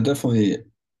 episodes. I definitely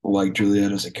like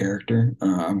Juliet as a character.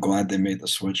 I'm glad they made the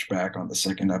switch back on the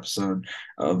second episode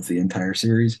of the entire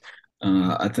series.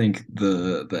 I think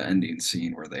the ending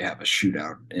scene where they have a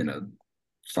shootout in a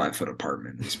 5-foot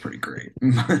apartment is pretty great.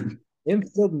 And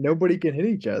still nobody can hit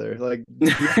each other. Like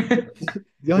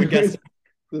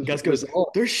Gus goes,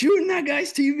 they're shooting that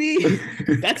guy's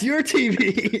TV. That's your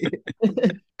TV.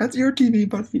 That's your TV,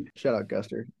 buddy. Shout out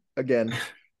Guster. Again,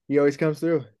 he always comes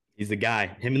through. He's the guy.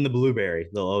 Him and the blueberry.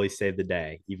 They'll always save the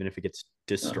day, even if it gets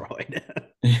destroyed.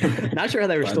 Not sure how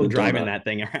they were still driving that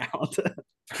thing around.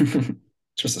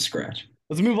 Just a scratch.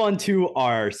 Let's move on to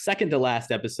our second to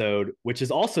last episode, which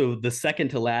is also the second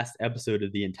to last episode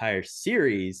of the entire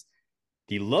series.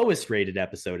 The lowest rated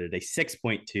episode at a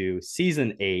 6.2,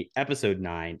 season 8, episode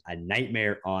 9, A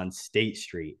Nightmare on State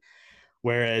Street.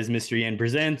 Whereas Mystery Inn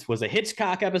Presents was a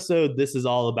Hitchcock episode, this is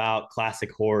all about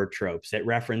classic horror tropes. It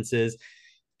references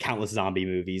countless zombie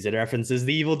movies. It references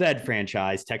the Evil Dead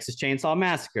franchise, Texas Chainsaw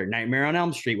Massacre, Nightmare on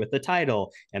Elm Street with the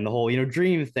title, and the whole,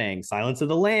 dream thing, Silence of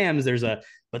the Lambs. There's a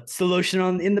 "What's the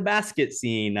lotion in the basket"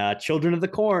 scene, Children of the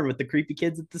Corn with the creepy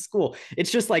kids at the school.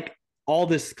 It's just like all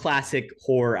this classic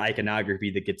horror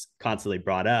iconography that gets constantly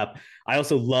brought up. I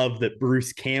also love that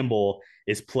Bruce Campbell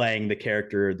is playing the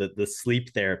character, the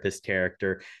sleep therapist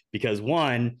character, because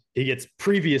one, he gets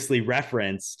previously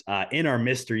referenced in our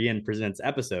Mystery Inn Presents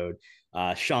episode.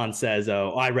 Sean says,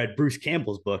 "Oh, I read Bruce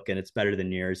Campbell's book and it's better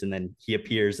than yours." And then he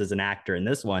appears as an actor in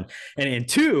this one. And in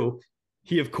 2,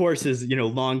 he of course is,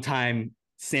 longtime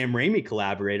Sam Raimi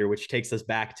collaborator, which takes us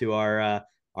back to our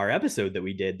episode that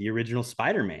we did, the original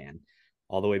Spider-Man,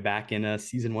 all the way back in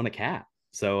season 1 of Cap.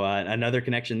 So another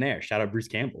connection there. Shout out Bruce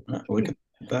Campbell. Look at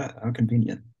that. How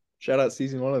convenient. Shout out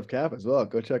season 1 of Cap as well.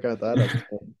 Go check out that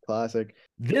episode. Classic.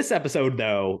 This episode,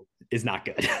 though, is not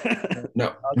good. No.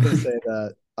 I was going to say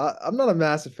that. I'm not a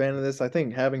massive fan of this. I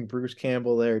think having Bruce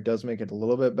Campbell there does make it a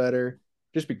little bit better,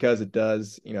 just because it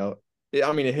does,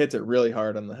 it hits it really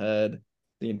hard on the head.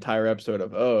 The entire episode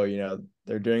of,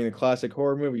 they're doing the classic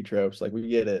horror movie tropes. Like, we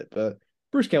get it. But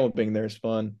Bruce Campbell being there is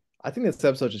fun. I think this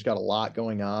episode just got a lot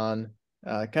going on.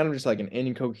 Kind of just like an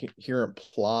incoherent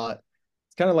plot.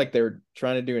 It's kind of like they were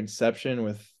trying to do Inception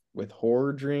with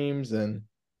horror dreams, and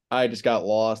I just got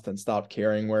lost and stopped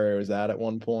caring where it was at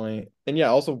one point. And yeah,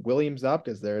 also William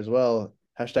Zabka's there as well.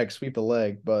 Hashtag sweep the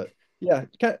leg. But yeah,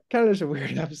 kind of just a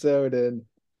weird episode, and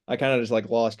I kind of just like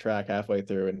lost track halfway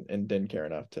through and didn't care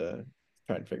enough to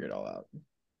try and figure it all out.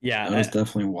 Yeah, I was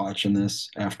definitely watching this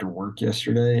after work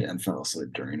yesterday and fell asleep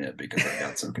during it because I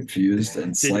got so confused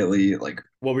and slightly like.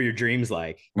 What were your dreams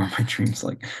like? What were my dreams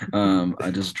like? I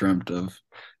just dreamt of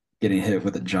getting hit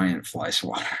with a giant fly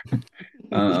swatter.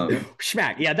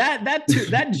 Schmack. Yeah,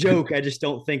 that joke I just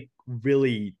don't think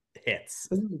really hits.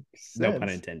 No pun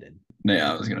intended.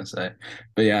 Yeah, I was gonna say,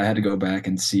 but yeah, I had to go back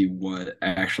and see what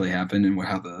actually happened and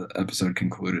how the episode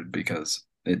concluded because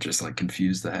it just like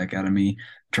confused the heck out of me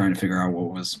trying to figure out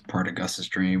what was part of Gus's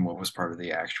dream, what was part of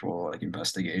the actual like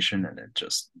investigation, and it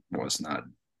just was not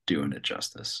doing it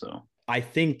justice. So I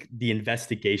think the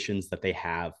investigations that they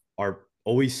have are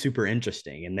always super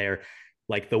interesting, and they're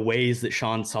like the ways that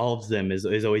Sean solves them is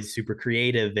always super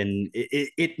creative, and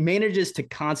it manages to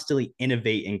constantly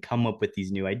innovate and come up with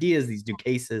these new ideas, these new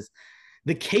cases.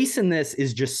 The case in this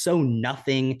is just so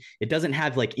nothing. It doesn't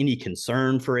have like any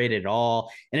concern for it at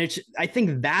all. And I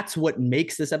think that's what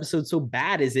makes this episode so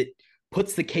bad is it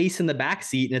puts the case in the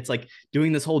backseat and it's like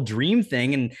doing this whole dream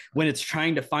thing. And when it's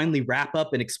trying to finally wrap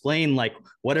up and explain like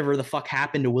whatever the fuck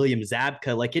happened to William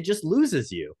Zabka, like it just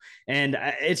loses you. And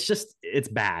it's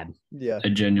bad. Yeah. I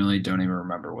genuinely don't even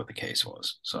remember what the case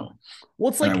was. So well,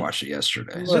 it's like I watched it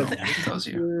yesterday. So it tells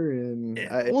you.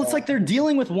 It's like they're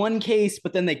dealing with one case,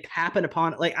 but then they happen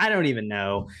upon it. Like, I don't even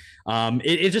know.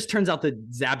 It just turns out that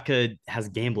Zabka has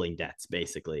gambling debts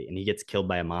basically, and he gets killed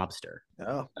by a mobster.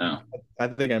 Oh. I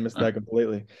think I missed that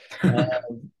completely.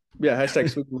 Yeah, hashtag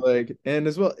sweep the leg. And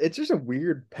as well, it's just a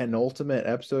weird penultimate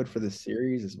episode for the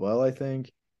series as well, I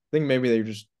think. Maybe they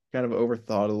just kind of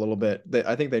overthought a little bit.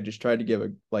 I think they just tried to give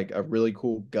a really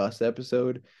cool Gus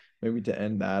episode, maybe to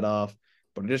end that off.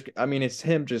 But it's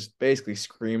him just basically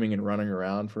screaming and running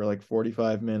around for like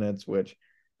 45 minutes, which,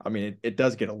 it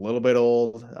does get a little bit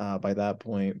old by that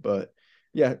point. But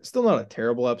yeah, still not a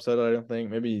terrible episode, I don't think.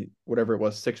 Maybe whatever it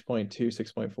was, 6.2,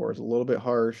 6.4 is a little bit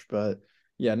harsh, but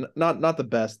yeah, not the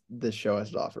best this show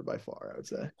has to offer by far, I would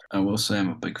say. I will say I'm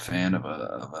a big fan of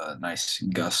a nice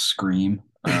Gus scream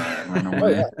and run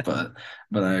away, but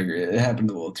I agree. It happened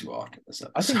a little too often this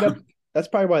episode. I think that's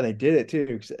probably why they did it too,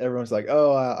 because everyone's like,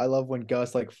 "Oh, I love when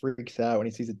Gus like freaks out when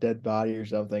he sees a dead body or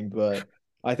something." But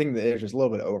I think that it's just a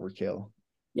little bit of overkill.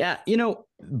 Yeah,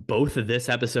 both of this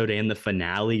episode and the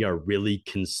finale are really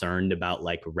concerned about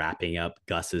like wrapping up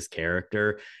Gus's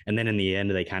character. And then in the end,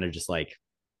 they kind of just like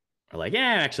are like, yeah,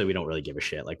 actually, we don't really give a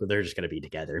shit. Like, they're just going to be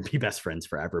together and be best friends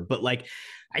forever. But like,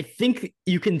 I think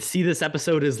you can see this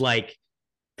episode as like,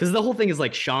 because the whole thing is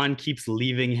like Sean keeps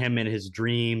leaving him in his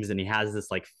dreams and he has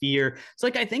this like fear. So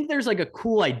like I think there's like a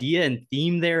cool idea and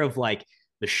theme there of like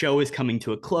the show is coming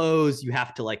to a close. You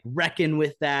have to like reckon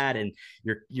with that, and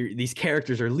you're these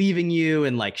characters are leaving you,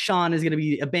 and like Sean is gonna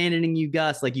be abandoning you,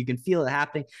 Gus. Like you can feel it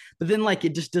happening, but then like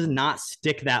it just does not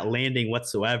stick that landing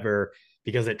whatsoever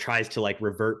because it tries to like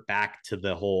revert back to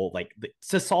the whole like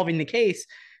to solving the case,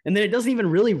 and then it doesn't even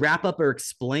really wrap up or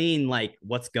explain like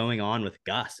what's going on with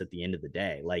Gus at the end of the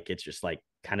day. Like it's just like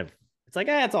kind of it's like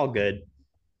it's all good.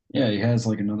 Yeah, he has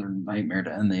like another nightmare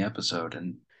to end the episode,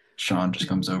 and Sean just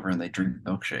comes over and they drink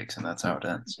milkshakes, and that's how it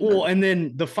ends. Well, and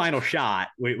then the final shot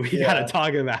we got to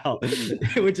talk about,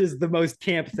 which is the most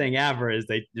camp thing ever, is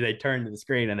they turn to the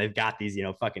screen and they've got these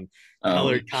fucking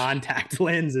colored contact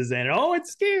lenses in. Oh,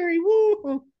 it's scary!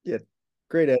 Woo! Yeah,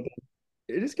 great ending.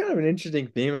 It is kind of an interesting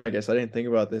theme, I guess. I didn't think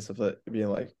about this of it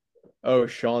being like, oh,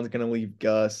 Sean's gonna leave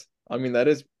Gus. I mean, that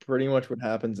is pretty much what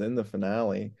happens in the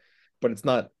finale, but it's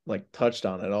not like touched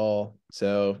on at all.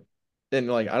 So, and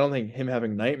like, I don't think him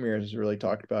having nightmares is really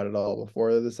talked about at all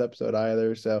before this episode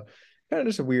either. So, kind of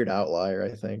just a weird outlier,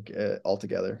 I think,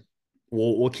 altogether.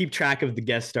 We'll keep track of the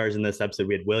guest stars in this episode.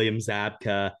 We had William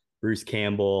Zabka, Bruce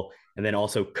Campbell, and then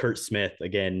also Kurt Smith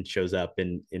again shows up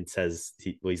and says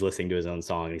he's listening to his own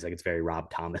song. And he's like, it's very Rob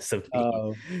Thomas of me.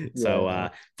 Oh, So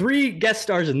 3 guest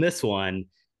stars in this one.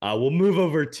 We'll move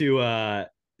over to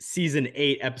season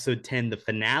 8, episode 10, the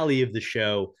finale of the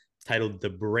show, titled The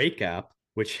Breakup,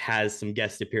 which has some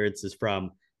guest appearances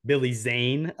from Billy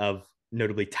Zane of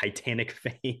notably Titanic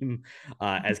fame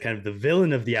as kind of the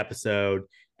villain of the episode.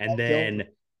 And then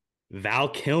Val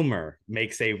Kilmer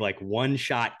makes a like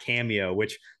one-shot cameo,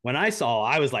 which when I saw,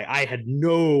 I was like, I had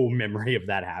no memory of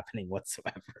that happening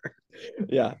whatsoever.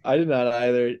 Yeah, I did not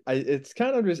either. It's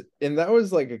kind of just, and that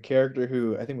was like a character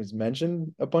who I think was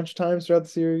mentioned a bunch of times throughout the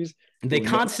series. They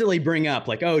constantly bring up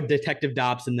like, oh, Detective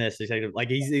Dobson, this detective, like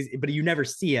he's, but you never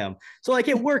see him. So like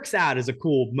it works out as a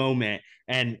cool moment.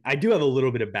 And I do have a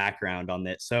little bit of background on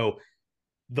this. So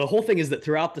the whole thing is that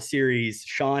throughout the series,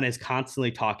 Sean is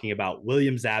constantly talking about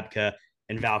William Zabka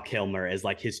and Val Kilmer as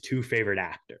like his 2 favorite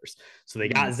actors. So they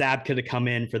got Zabka to come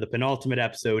in for the penultimate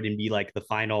episode and be like the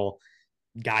final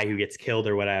guy who gets killed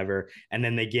or whatever. And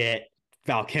then they get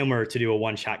Val Kilmer to do a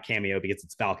one-shot cameo because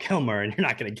it's Val Kilmer and you're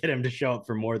not going to get him to show up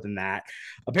for more than that.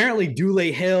 Apparently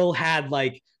Dule Hill had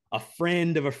like a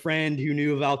friend of a friend who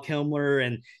knew Val Kilmer,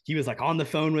 and he was like on the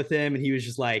phone with him, and he was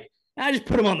just like, I just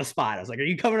put him on the spot. I was like, are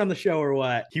you coming on the show or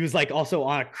what? He was like also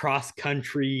on a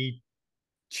cross-country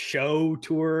show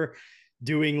tour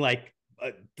doing like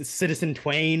the Citizen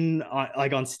Twain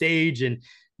like on stage, and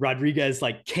Rodriguez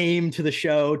like came to the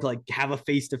show to like have a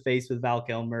face-to-face with Val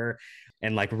Kilmer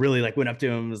and like really like went up to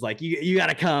him and was like, you got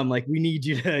to come. Like, we need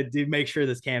you to make sure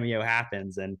this cameo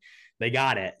happens. And they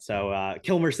got it. So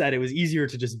Kilmer said it was easier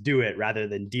to just do it rather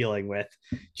than dealing with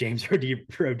James Rode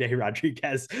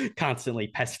Rodriguez constantly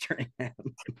pestering him.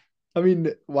 I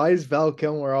mean, why is Val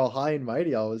Kilmer all high and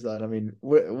mighty all of a sudden? I mean,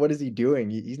 what is he doing?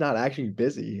 He's not actually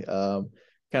busy. Kind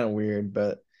of weird,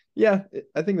 but yeah,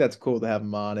 I think that's cool to have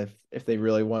him on if they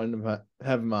really wanted to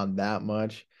have him on that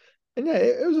much. And yeah,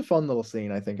 it was a fun little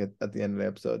scene, I think, at the end of the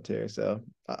episode too. So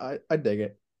I dig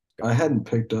it. I hadn't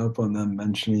picked up on them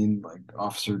mentioning like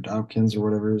Officer Dobkins or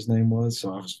whatever his name was,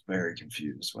 so I was very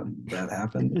confused when that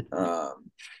happened.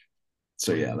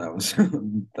 So yeah, that was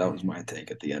that was my take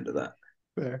at the end of that.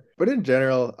 Fair. But in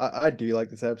general, I do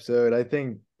like this episode. I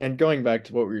think, and going back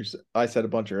to what I said a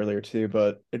bunch earlier too,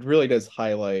 but it really does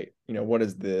highlight, what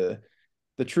is the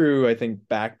true, I think,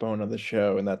 backbone of the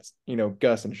show, and that's,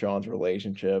 Gus and Sean's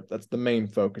relationship. That's the main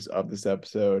focus of this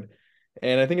episode.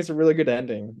 And I think it's a really good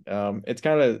ending. It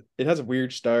has a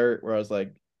weird start where I was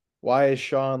like, why is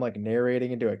Sean like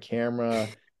narrating into a camera?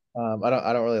 I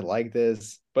don't really like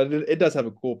this, but it does have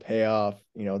a cool payoff,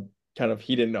 kind of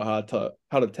he didn't know how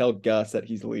to tell Gus that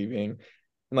he's leaving.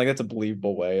 And like that's a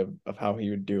believable way of how he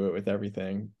would do it with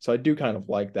everything. So I do kind of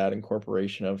like that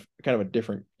incorporation of kind of a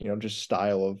different, just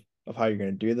style of how you're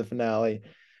going to do the finale.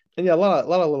 And yeah, a lot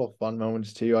of little fun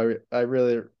moments too. I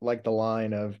really like the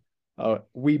line of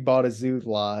we bought a zoo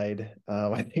lied.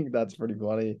 I think that's pretty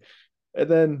funny. And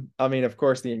then, I mean, of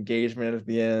course, the engagement at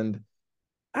the end.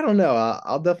 I don't know.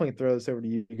 I'll definitely throw this over to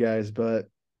you guys, but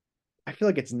I feel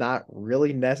like it's not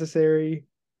really necessary.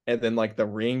 And then like the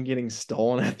ring getting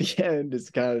stolen at the end is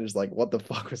kind of just like, what the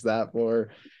fuck was that for?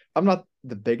 I'm not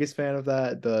the biggest fan of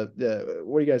that.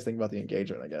 What do you guys think about the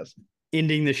engagement, I guess?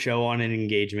 Ending the show on an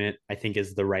engagement, I think,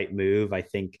 is the right move. I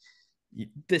think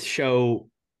this show,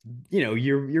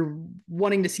 you're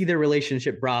wanting to see their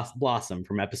relationship blossom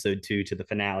from episode 2 to the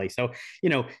finale. So,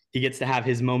 he gets to have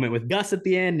his moment with Gus at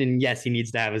the end, and yes, he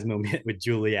needs to have his moment with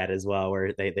Juliet as well,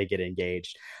 where they get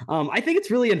engaged. I think it's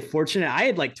really unfortunate. I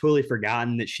had like totally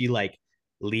forgotten that she like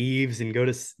leaves and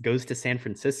goes to San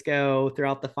Francisco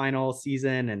throughout the final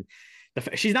season, and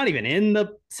she's not even in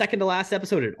the second to last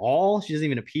episode at all. She doesn't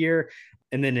even appear.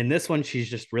 And then in this one, she's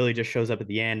just really just shows up at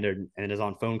the end and is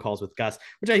on phone calls with Gus,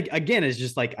 which again is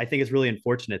just like, I think it's really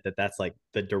unfortunate that that's like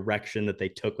the direction that they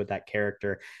took with that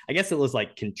character. I guess it was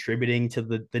like contributing to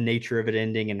the nature of it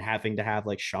ending and having to have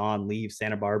like Sean leave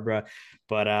Santa Barbara.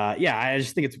 But yeah, I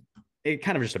just think it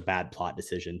kind of just a bad plot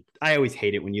decision. I always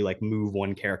hate it when you like move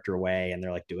one character away and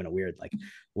they're like doing a weird like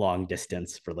long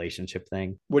distance relationship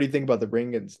thing. What do you think about the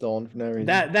ring getting stolen for no reason?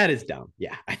 That is dumb.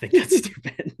 Yeah, I think that's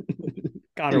stupid.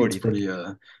 Connor, what do you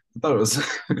think? I thought it was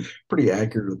pretty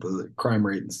accurate with the crime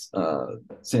rate in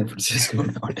San Francisco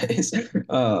nowadays.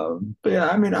 But yeah,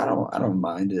 I mean, I don't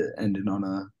mind it ending on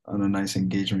a nice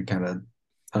engagement, kind of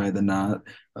tie the knot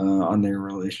on their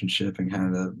relationship and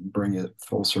kind of bring it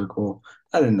full circle.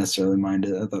 I didn't necessarily mind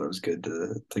it. I thought it was good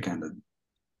to kind of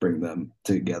bring them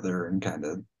together and kind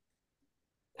of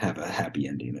have a happy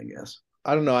ending, I guess.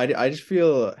 I don't know. I just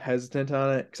feel hesitant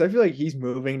on it because I feel like he's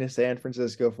moving to San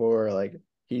Francisco for like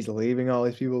he's leaving all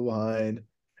these people behind,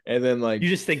 and then like you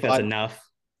just think that's enough.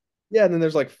 Yeah, and then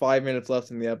there's like 5 minutes left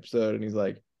in the episode, and he's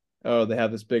like, "Oh, they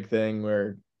have this big thing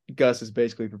where Gus is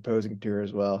basically proposing to her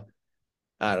as well."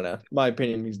 I don't know. My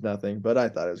opinion means nothing, but I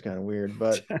thought it was kind of weird.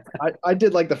 But I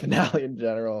did like the finale in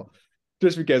general,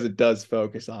 just because it does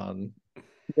focus on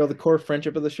the core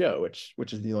friendship of the show,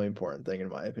 which is the only important thing in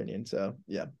my opinion. So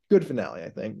yeah, good finale. I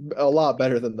think a lot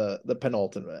better than the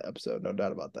penultimate episode, no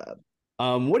doubt about that.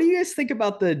 What do you guys think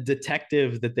about the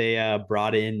detective that they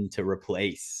brought in to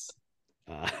replace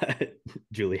uh,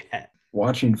 Juliet?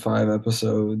 Watching 5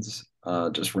 episodes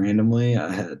just randomly,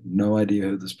 I had no idea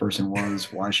who this person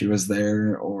was, why she was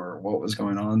there, or what was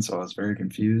going on. So I was very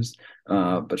confused.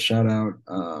 But shout out,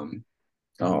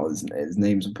 his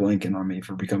name's blanking on me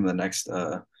for becoming the next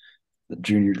the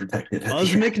junior detective.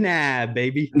 Buzz McNabb,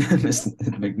 baby. Miss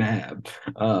McNabb.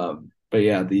 But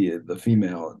yeah, the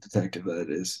female detective that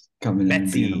is coming in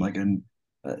and being like a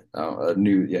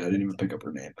new, I didn't even pick up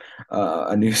her name.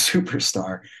 A new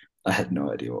superstar. I had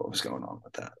no idea what was going on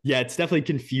with that. Yeah, it's definitely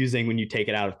confusing when you take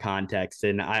it out of context.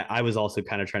 And I was also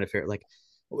kind of trying to figure like,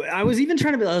 I was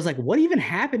like, what even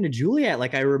happened to Juliet?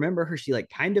 Like, I remember her, she like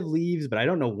kind of leaves, but I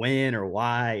don't know when or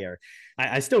why, or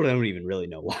I still don't even really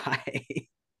know why.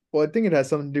 Well, I think it has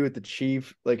something to do with the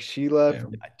chief. Like she left.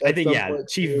 Yeah. I think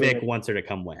Chief Vic wants her to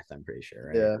come with. I'm pretty sure.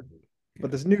 Right? Yeah, but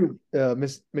this new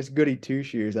Miss Goody Two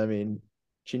Shoes. I mean,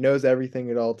 she knows everything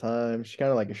at all times. She's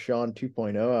kind of like a Sean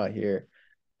 2.0 out here,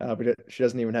 but she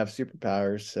doesn't even have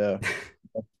superpowers. So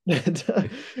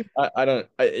I don't.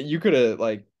 You could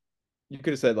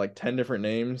have said like 10 different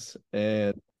names,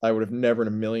 and I would have never in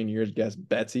a million years guessed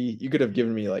Betsy. You could have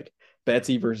given me like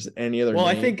Betsy versus any other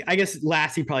name. I guess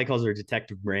Lassie probably calls her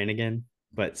Detective Brannigan,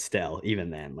 but still, even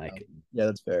then, like yeah,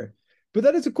 that's fair. But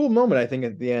that is a cool moment, I think,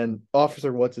 at the end.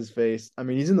 Officer what's his face? I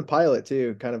mean, he's in the pilot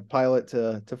too, kind of pilot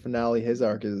to finale. His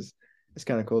arc is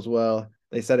kind of cool as well.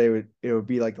 They said it would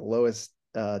be like the lowest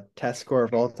test score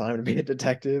of all time to be a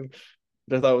detective,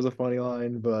 which I thought was a funny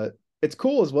line. But it's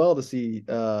cool as well to see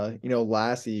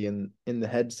Lassie in the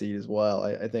head seat as well.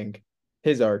 I think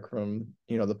his arc from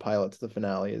the pilot to the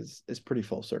finale is pretty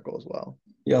full circle as well.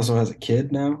 He also has a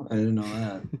kid now. I didn't know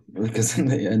that because in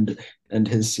the end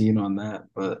his scene on that.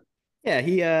 But yeah,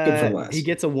 he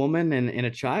gets a woman and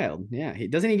a child. Yeah,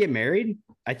 doesn't he get married?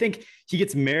 I think he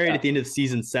gets married at the end of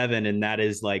season 7, and that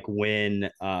is like when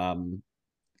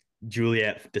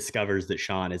Juliet discovers that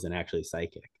Sean isn't actually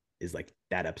psychic. Is like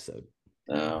that episode.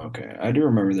 Oh, okay. I do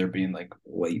remember there being like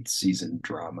late season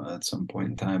drama at some point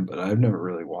in time, but I've never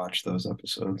really watched those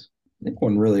episodes. I think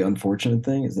one really unfortunate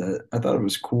thing is that I thought it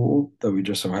was cool that we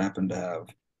just so happened to have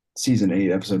season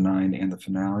 8, episode 9, and the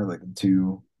finale, like the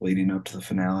 2 leading up to the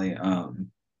finale,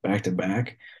 back to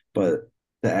back. But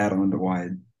to add on to why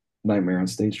Nightmare on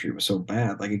State Street was so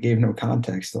bad, like it gave no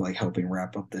context to like helping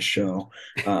wrap up the show.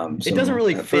 It doesn't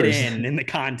really fit in the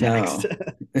context.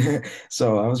 No.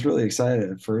 So I was really excited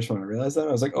at first when I realized that.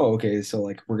 I was like, oh, okay, so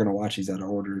like we're gonna watch these out of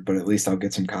order, but at least I'll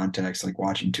get some context, like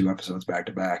watching 2 episodes back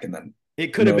to back, and then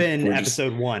it could have been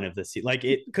episode 1 of the season. Like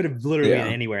it could have literally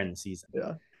been anywhere in the season.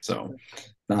 Yeah. So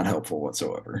not helpful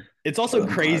whatsoever. It's also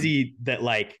crazy that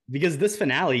because this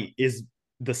finale is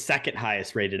the second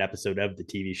highest rated episode of the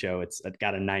TV show. It's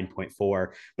got a 9.4,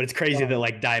 but it's crazy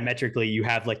that diametrically you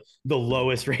have the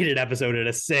lowest rated episode at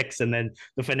a 6, and then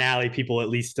the finale people at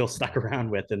least still stuck around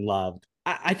with and loved.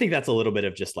 I think that's a little bit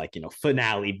of just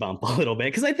finale bump a little bit,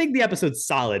 because I think the episode's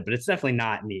solid, but it's definitely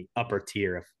not in the upper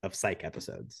tier of Psych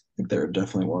episodes. I think there are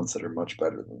definitely ones that are much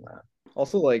better than that.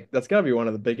 Also, that's got to be one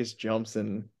of the biggest jumps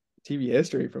in TV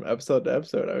history from episode to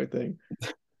episode, I would think.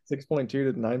 6.2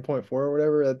 to 9.4 or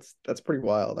whatever. That's pretty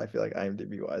wild, I feel like,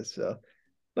 IMDb wise. So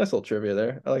nice little trivia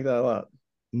there. I like that a lot.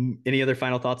 Any other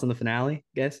final thoughts on the finale,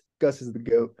 guys? Gus is the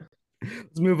GOAT.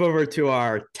 Let's move over to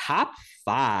our top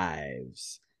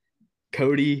 5s.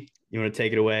 Cody, you want to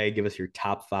take it away? Give us your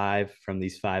top 5 from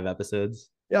these 5 episodes.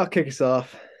 Yeah, I'll kick us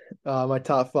off. My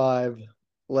top 5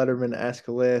 Letterman-esque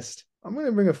list. I'm going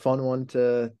to bring a fun one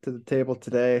to the table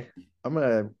today. I'm going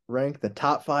to rank the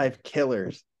top 5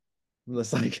 killers from the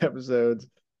Psych episodes.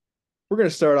 We're going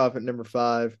to start off at number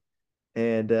 5,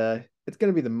 and it's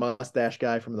going to be the mustache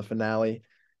guy from the finale.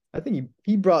 I think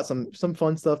he brought some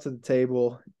fun stuff to the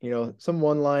table, some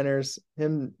one-liners,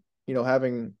 him,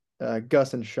 having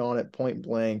Gus and Sean at point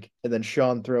blank, and then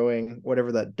Sean throwing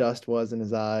whatever that dust was in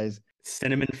his eyes.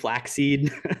 Cinnamon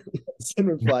flaxseed.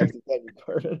 Cinnamon flaxseed, thank you,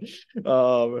 Corbin.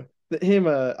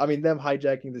 Them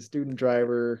hijacking the student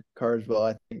driver, Carsville,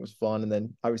 I think was fun. And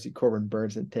then obviously Corbin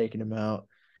Burnson taking him out.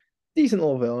 Decent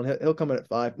little villain. He'll come in at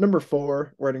 5. Number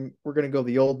 4, we're going to go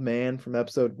the old man from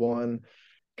episode 1.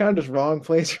 Kind of just wrong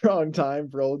place, wrong time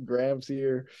for old Gramps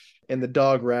here. And the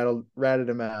dog ratted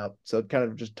him out. So kind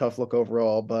of just tough look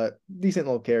overall, but decent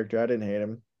little character. I didn't hate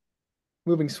him.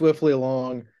 Moving swiftly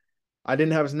along. I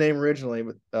didn't have his name originally,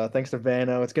 but thanks to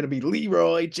Vano, it's going to be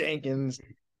Leroy Jenkins.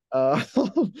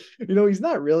 He's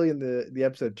not really in the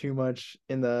episode too much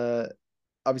in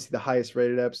obviously the highest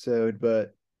rated episode,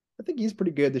 but I think he's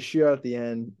pretty good. The shootout at the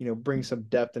end, brings some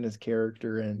depth in his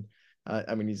character, and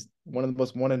he's one of the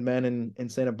most wanted men in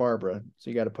Santa Barbara, so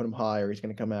you got to put him high or he's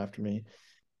going to come after me.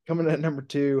 Coming in at number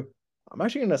 2, I'm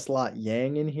actually going to slot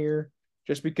Yang in here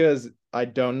just because I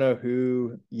don't know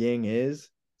who Yang is,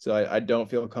 so I don't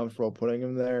feel comfortable putting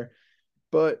him there.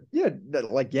 But yeah,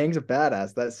 Yang's a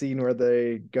badass. That scene where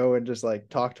they go and just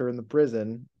talk to her in the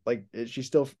prison, she's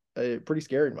still pretty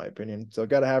scary in my opinion. So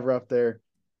got to have her up there.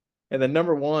 And then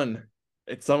number 1,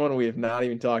 it's someone we have not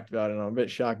even talked about, and I'm a bit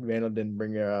shocked Vandal didn't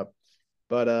bring her up.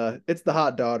 But it's the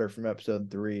hot daughter from episode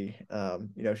 3.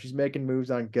 She's making moves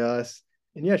on Gus,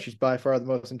 and yeah, she's by far the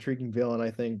most intriguing villain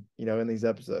I think in these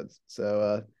episodes.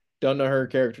 So don't know her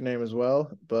character name as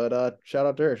well, but shout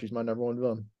out to her. She's my number 1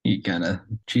 villain. He kind of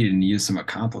cheated and used some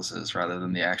accomplices rather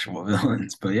than the actual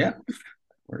villains, but yeah.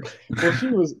 Well,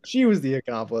 she was the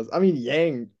accomplice. I mean,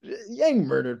 Yang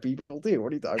murdered people too.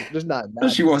 What are you talking? Just not.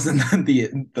 She wasn't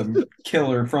the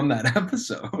killer from that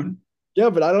episode. Yeah,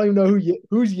 but I don't even know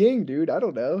who's Yang, dude. I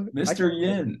don't know. Mr.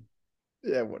 Yin.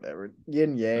 Yeah, whatever.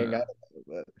 Yin Yang. I don't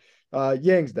know, but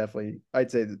Yang's definitely, I'd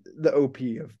say, the OP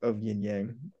of Yin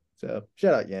Yang. So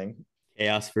shout out Yang.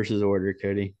 Chaos versus order,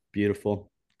 Cody. Beautiful.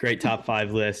 Great top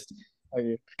 5 list.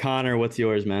 Connor, what's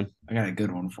yours, man? I got a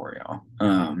good one for y'all.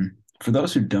 For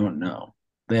those who don't know,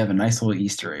 they have a nice little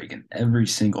Easter egg in every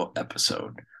single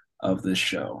episode of this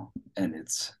show, and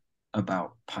it's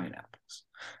about pineapples.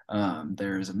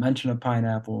 There is a mention of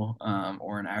pineapple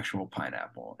or an actual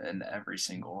pineapple in every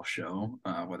single show,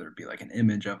 whether it be an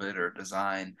image of it or a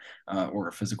design or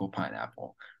a physical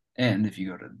pineapple. And if you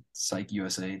go to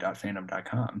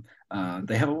psychusa.fandom.com,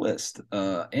 they have a list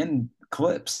and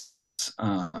clips.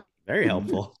 Very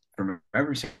helpful. From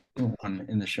every single one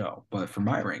in the show. But for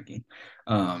my ranking,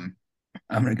 I'm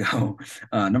going to go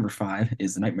number 5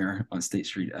 is the Nightmare on State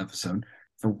Street episode.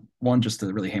 For one, just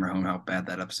to really hammer home how bad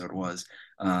that episode was,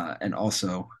 and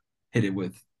also hit it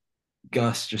with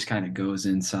Gus just kind of goes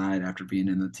inside after being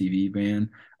in the TV van,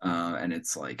 and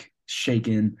it's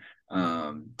shaken,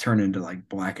 turn into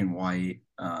black and white,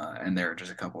 and there are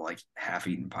just a couple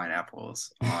half-eaten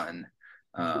pineapples on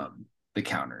the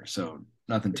counter. So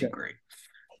nothing too great.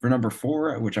 For number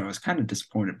 4, which I was kind of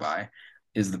disappointed by,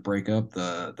 is the breakup,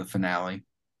 the finale.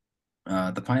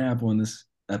 The pineapple in this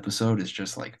episode is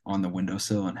just on the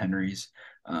windowsill in Henry's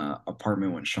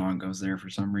apartment when Sean goes there for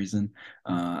some reason.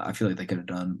 I feel like they could have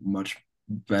done much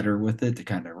better with it to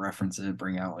kind of reference it,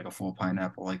 bring out a full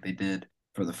pineapple like they did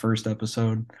for the first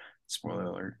episode. Spoiler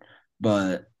alert.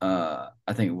 But I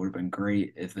think it would have been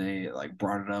great if they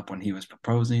brought it up when he was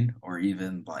proposing, or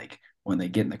even when they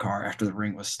get in the car after the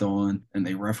ring was stolen and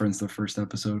they reference the first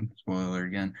episode. Spoiler alert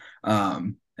again.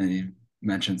 And he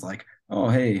mentions oh,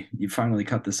 hey, you finally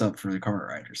cut this up for the car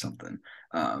ride or something,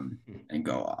 and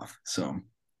go off. So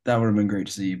that would have been great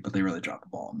to see, but they really dropped the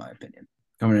ball, in my opinion.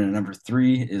 Coming in at number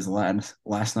three is Last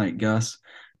Night Gus.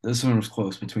 This one was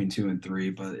close between two and three,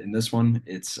 but in this one,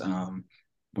 it's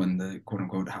when the quote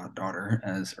unquote hot daughter,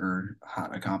 as or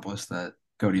hot accomplice that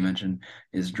Cody mentioned,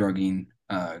 is drugging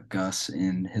Gus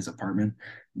in his apartment.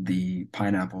 The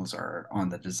pineapples are on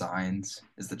the designs,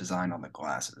 is the design on the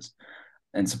glasses.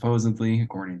 And supposedly,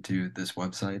 according to this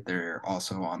website, they're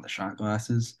also on the shot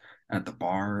glasses at the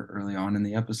bar early on in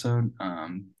the episode.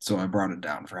 So I brought it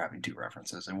down for having two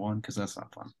references in one because that's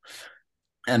not fun.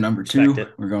 And number Respect two,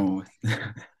 it. we're going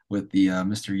with with the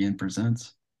Mr. Yin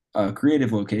Presents.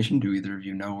 Creative location. Do either of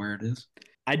you know where it is?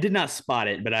 I did not spot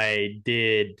it, but I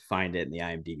did find it in the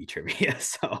IMDb trivia,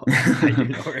 so I do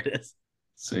know where it is.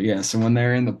 So yeah, so when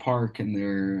they're in the park and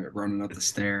they're running up the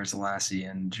stairs, Lassie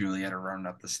and Juliet are running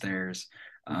up the stairs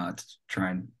to try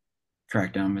and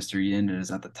track down Mr. Yin. It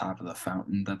is at the top of the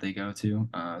fountain that they go to.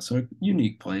 So a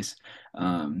unique place,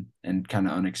 and kind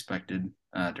of unexpected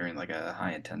during like a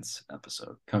high intense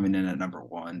episode. Coming in at number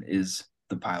one is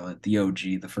the pilot, the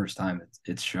OG, the first time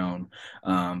it's shown.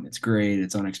 It's great.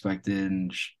 It's unexpected,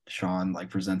 and Sean like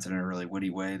presents it in a really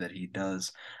witty way that he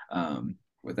does.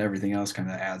 With everything else, kind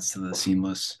of adds to the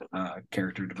seamless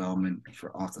character development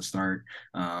for off the start.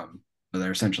 But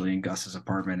they're essentially in Gus's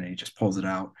apartment, and he just pulls it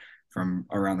out from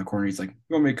around the corner. He's like,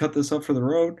 "You want me to cut this up for the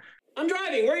road?" I'm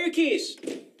driving. Where are your keys?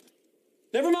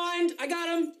 Never mind. I got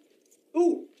them.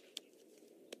 Ooh.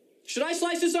 Should I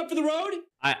slice this up for the road?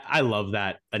 I love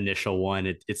that initial one.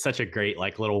 It's such a great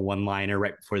like little one-liner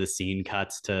right before the scene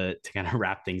cuts to kind of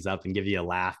wrap things up and give you a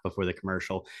laugh before the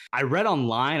commercial. I read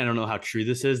online, I don't know how true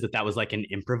this is, that was like an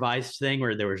improvised thing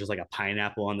where there was just like a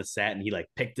pineapple on the set and he like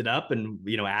picked it up and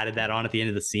added that on at the end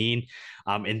of the scene.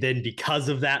 And then because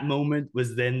of that moment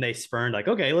was then they spurned like,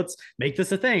 okay, let's make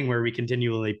this a thing where we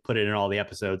continually put it in all the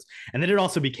episodes. And then it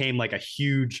also became like a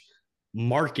huge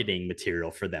marketing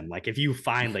material for them. Like if you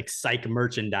find like Psych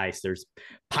merchandise, there's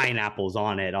pineapples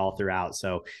on it all throughout.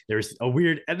 So there's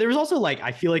also like,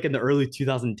 I feel like in the early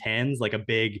 2010s, like a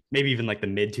big, maybe even like the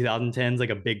mid 2010s, like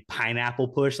a big pineapple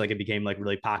push. Like it became like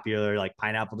really popular, like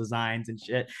pineapple designs and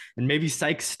shit. And maybe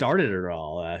Psych started it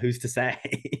all. Who's to say?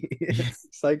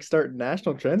 Psych starting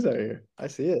national trends out here. I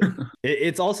see it.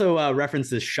 It's also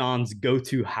references Sean's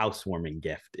go-to housewarming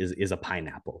gift is a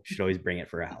pineapple. You should always bring it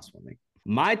for a housewarming.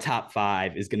 My top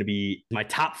five is going to be my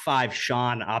top five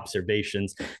Sean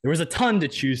observations. There was a ton to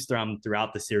choose from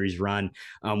throughout the series run.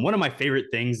 One of my favorite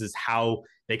things is how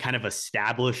they kind of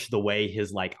establish the way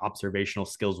his like observational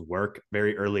skills work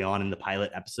very early on in the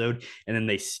pilot episode. And then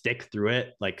they stick through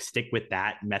it, like stick with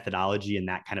that methodology and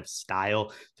that kind of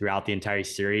style throughout the entire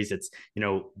series. It's,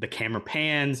 the camera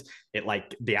pans, it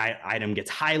like the item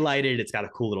gets highlighted. It's got a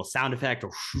cool little sound effect,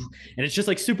 and it's just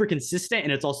like super consistent.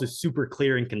 And it's also super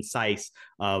clear and concise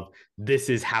of this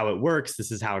is how it works.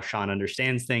 This is how Sean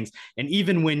understands things. And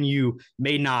even when you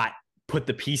may not put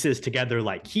the pieces together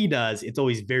like he does, it's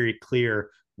always very clear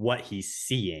what he's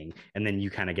seeing, and then you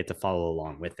kind of get to follow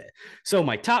along with it. So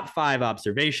my top five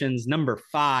observations, number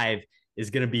five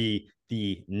is going to be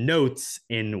the notes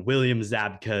in William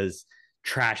Zabka's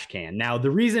trash can. Now, the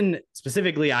reason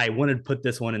specifically I wanted to put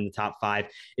this one in the top five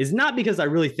is not because I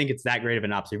really think it's that great of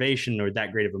an observation or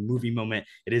that great of a movie moment.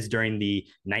 It is during the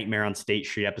Nightmare on State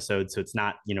Street episode, so it's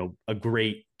not, a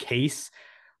great case.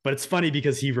 But it's funny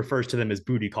because he refers to them as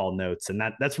booty call notes. And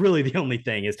that's really the only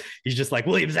thing is he's just like,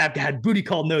 William Zabka had booty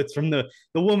call notes from the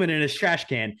woman in his trash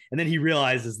can. And then he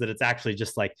realizes that it's actually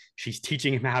just like she's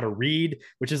teaching him how to read,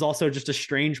 which is also just a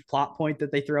strange plot point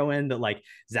that they throw in that like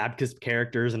Zabka's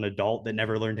character is an adult that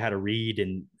never learned how to read.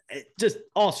 And it just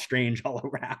all strange all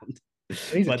around.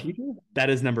 He's a teacher? That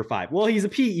is number five. Well, he's a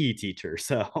PE teacher,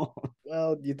 so.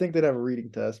 Well, you'd think they'd have a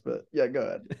reading test, but yeah,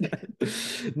 go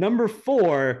ahead. Number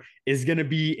four is going to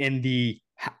be in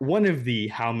one of the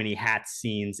how many hats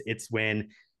scenes. It's when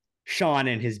Sean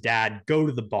and his dad go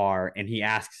to the bar and he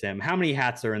asks him how many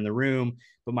hats are in the room.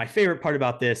 But my favorite part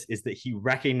about this is that he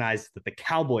recognizes that the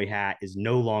cowboy hat is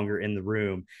no longer in the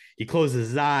room. He closes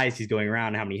his eyes. He's going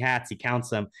around how many hats, he counts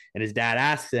them. And his dad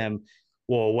asks him,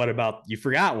 well, what about you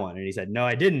forgot one? And he said, no,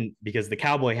 I didn't, because the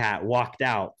cowboy hat walked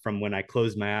out from when I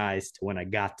closed my eyes to when I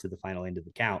got to the final end of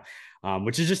the count,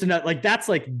 which is just enough. Like that's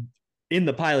like in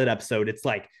the pilot episode, it's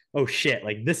like, oh shit,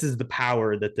 like this is the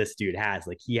power that this dude has.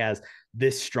 Like he has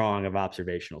this strong of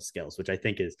observational skills, which I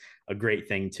think is a great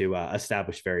thing to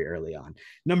establish very early on.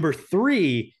 Number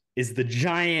three is the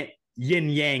giant yin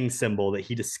yang symbol that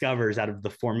he discovers out of the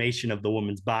formation of the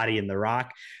woman's body in the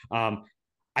rock.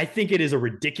 I think it is a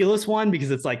ridiculous one because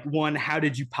it's like, one, how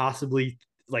did you possibly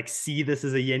like see this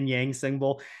as a yin yang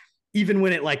symbol. Even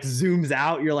when it like zooms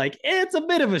out, you're like, it's a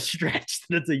bit of a stretch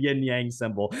that it's a yin yang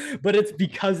symbol, but it's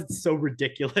because it's so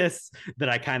ridiculous that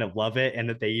I kind of love it, and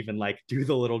that they even like do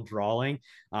the little drawing.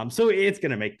 So it's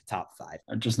gonna make the top 5.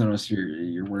 I just noticed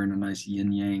you're wearing a nice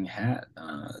yin yang hat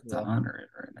to honor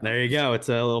it right now. There you go. It's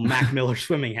a little Mac Miller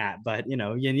swimming hat, but you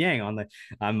know, yin yang on the.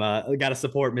 I'm got to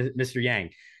support Mr. Yang.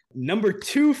 Number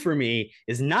 2 for me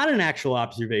is not an actual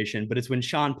observation, but it's when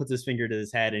Sean puts his finger to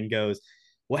his head and goes,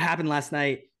 "What happened last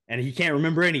night?" And he can't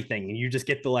remember anything, and you just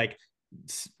get the like,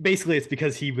 basically it's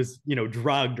because he was, you know,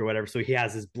 drugged or whatever, so he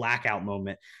has his blackout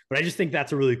moment. But I just think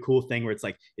that's a really cool thing where it's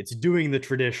like it's doing the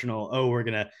traditional, oh, we're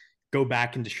gonna go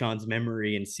back into Sean's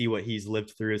memory and see what he's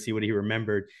lived through, see what he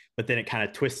remembered, but then it kind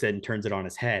of twists it and turns it on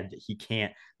his head that he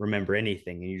can't remember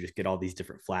anything, and you just get all these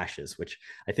different flashes, which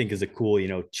I think is a cool, you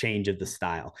know, change of the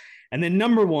style. And then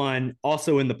number 1,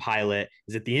 also in the pilot,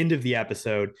 is at the end of the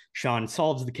episode, Sean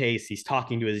solves the case, he's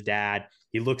talking to his dad,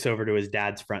 he looks over to his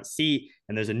dad's front seat,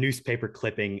 and there's a newspaper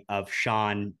clipping of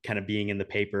Sean kind of being in the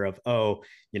paper of, oh,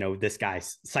 you know, this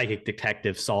guy's psychic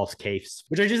detective solves case,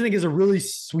 which I just think is a really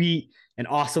sweet and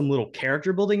awesome little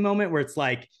character building moment where it's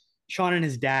like Sean and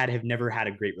his dad have never had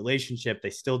a great relationship. They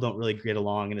still don't really get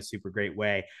along in a super great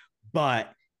way,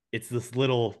 but it's this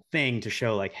little thing to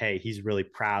show like, hey, he's really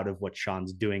proud of what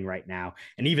Sean's doing right now.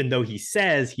 And even though he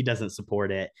says he doesn't support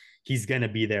it, he's going to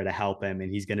be there to help him.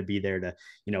 And he's going to be there to,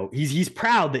 you know, he's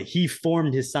proud that he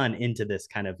formed his son into this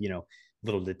kind of, you know,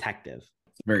 little detective.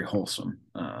 Very wholesome.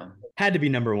 Had to be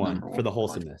number one for the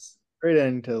wholesomeness. Great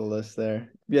ending to the list there.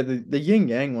 Yeah, the yin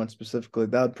yang one specifically,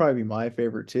 that would probably be my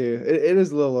favorite too. It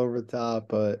is a little over the top,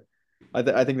 but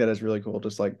I think that is really cool,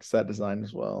 just like set design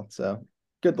as well. So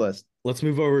good list. Let's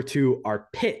move over to our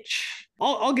pitch.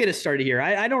 I'll get us started here.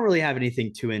 I don't really have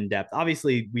anything too in depth.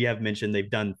 Obviously, we have mentioned they've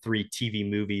done 3 TV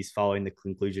movies following the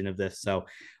conclusion of this. So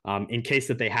in case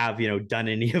that they have, you know, done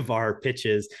any of our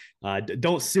pitches,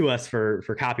 don't sue us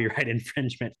for copyright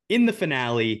infringement. In the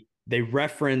finale, they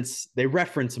reference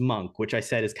Monk, which I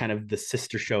said is kind of the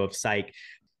sister show of Psych.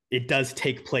 It does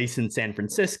take place in San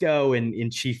Francisco,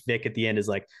 and Chief Vic at the end is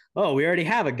like, oh, we already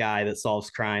have a guy that solves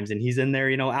crimes, and he's in there,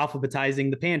 you know,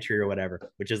 alphabetizing the pantry or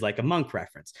whatever, which is like a Monk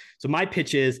reference. So my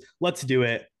pitch is, let's do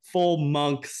it. Full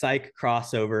Monk Psych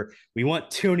crossover. We want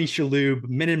Tony Shalhoub,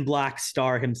 Men in Black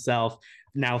star himself,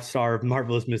 now star of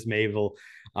Marvelous Miss Maisel,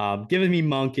 giving me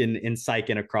Monk and Psych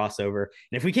in a crossover.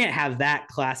 And if we can't have that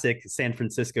classic San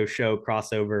Francisco show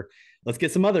crossover, let's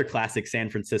get some other classic San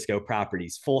Francisco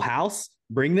properties. Full House,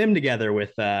 bring them together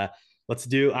with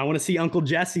I want to see Uncle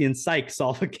Jesse and Psych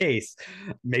solve a case.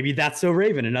 Maybe That's So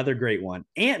Raven, another great one.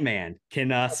 Ant-Man,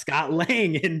 can Scott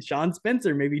Lang and Sean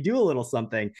Spencer maybe do a little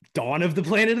something? Dawn of the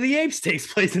Planet of the Apes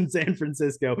takes place in San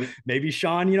Francisco. Maybe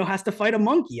Sean, you know, has to fight a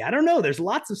monkey. I don't know. There's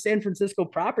lots of San Francisco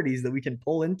properties that we can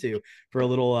pull into for a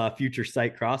little future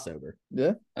Psych crossover.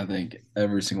 Yeah. I think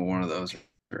every single one of those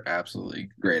are absolutely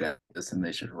great at this, and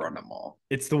they should run them all.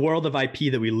 It's the world of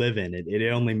IP that we live in.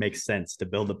 It only makes sense to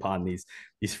build upon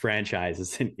these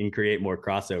franchises and create more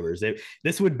crossovers.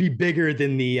 This would be bigger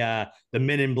than the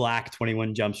Men in Black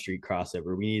 21 Jump Street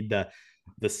crossover. We need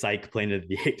the Psych Planet of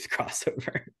the Apes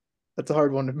crossover. That's a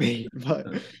hard one to beat, but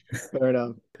fair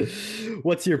enough.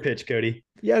 What's your pitch, Cody?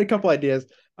 Yeah, a couple ideas.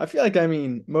 I feel like, I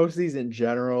mean, most of these in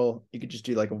general, you could just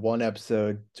do like a 1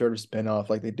 episode sort of spin-off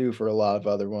like they do for a lot of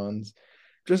other ones.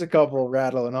 Just a couple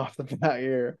rattling off the bat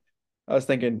here. I was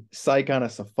thinking Psych on a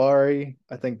safari.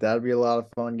 I think that'd be a lot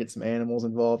of fun. Get some animals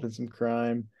involved in some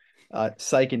crime.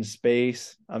 Psych in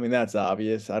space. I mean, that's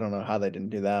obvious. I don't know how they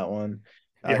didn't do that one.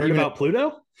 You heard about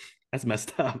Pluto? That's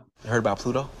messed up. You heard about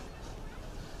Pluto?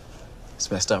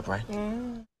 It's messed up, right?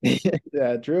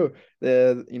 Yeah, true.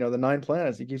 The 9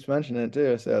 planets. He keeps mentioning it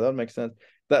too, so that would make sense.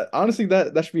 That honestly,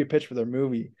 that should be a pitch for their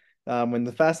movie. When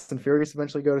the Fast and Furious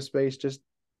eventually go to space, just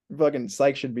fucking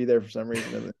Psych should be there for some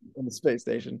reason in the space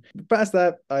station. Past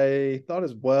that, I thought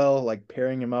as well, like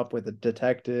pairing him up with a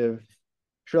detective.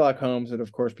 Sherlock Holmes would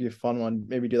of course be a fun one.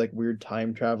 Maybe do like weird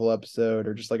time travel episode,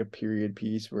 or just like a period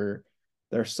piece where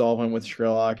they're solving with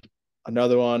Sherlock.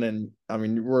 Another one, and I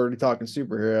mean, we're already talking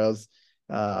superheroes.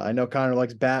 I know Connor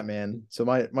likes Batman, so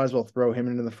might as well throw him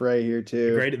into the fray here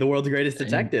too. The world's greatest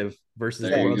detective versus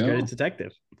the world's greatest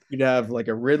detective. You'd have like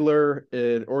a Riddler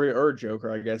or a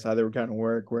Joker, I guess. Either would kind of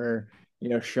work, where, you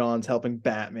know, Sean's helping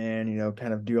Batman, you know,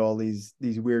 kind of do all these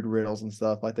weird riddles and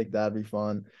stuff. I think that'd be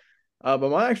fun. But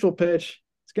my actual pitch,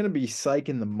 it's gonna be Psych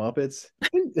and the Muppets.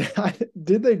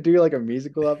 Did they do like a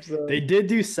musical episode? They did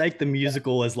do Psych the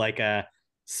musical as like a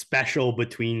special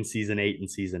between season 8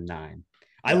 and season 9.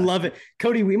 I love it.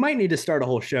 Cody, we might need to start a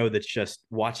whole show that's just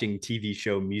watching TV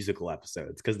show musical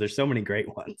episodes because there's so many great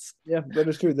ones. Yeah, that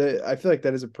is true. I feel like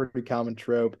that is a pretty common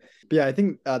trope. But yeah, I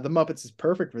think the Muppets is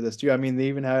perfect for this too. I mean, they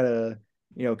even had a,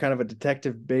 kind of a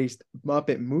detective-based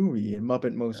Muppet movie in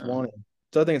Muppet Most Wanted.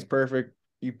 So I think it's perfect.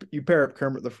 You pair up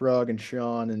Kermit the Frog and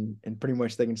Sean, and pretty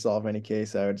much they can solve any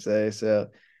case, I would say. So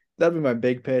that'd be my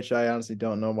big pitch. I honestly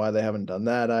don't know why they haven't done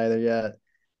that either yet.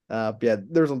 But yeah,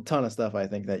 there's a ton of stuff I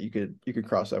think that you could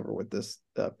cross over with this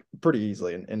pretty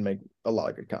easily and make a lot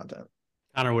of good content.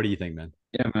 Connor, what do you think, man?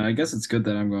 Yeah, man, I guess it's good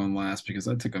that I'm going last because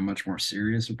I took a much more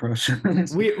serious approach to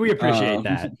this. We appreciate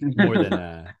that more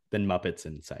than Muppets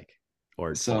and Psych.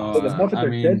 Or so The Muppets I are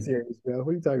mean, dead serious, bro. What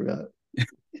are you talking about?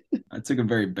 I took a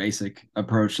very basic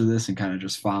approach to this and kind of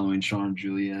just following Sean and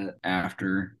Juliet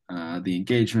after the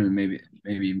engagement,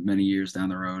 maybe many years down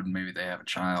the road, and maybe they have a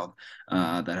child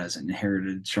that has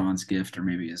inherited Sean's gift or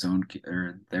maybe his own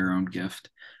or their own gift,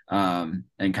 and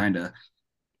kind of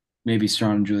maybe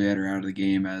Sean and Juliet are out of the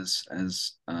game as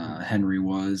Henry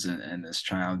was, and this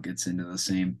child gets into the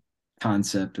same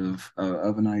concept of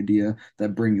an idea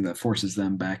that forces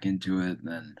them back into it,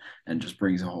 and just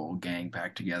brings a whole gang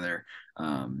back together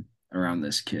around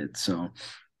this kid. So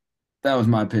that was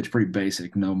my pitch. Pretty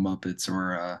basic, no Muppets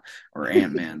or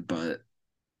Ant-Man, but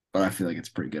I feel like it's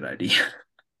a pretty good idea.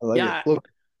 I like it. Look,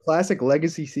 classic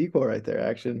legacy sequel right there,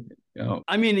 action.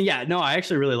 I mean, yeah, no, I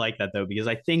actually really like that though, because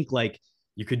I think like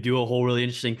you could do a whole really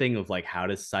interesting thing of like how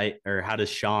does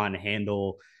Sean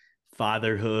handle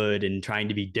fatherhood and trying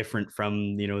to be different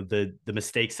from the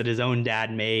mistakes that his own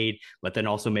dad made, but then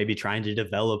also maybe trying to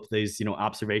develop these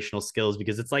observational skills,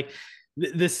 because it's like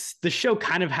the show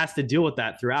kind of has to deal with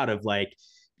that throughout of like,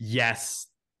 yes,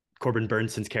 Corbin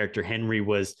Bernsen's character Henry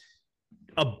was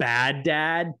a bad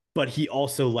dad, but he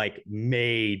also like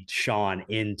made Sean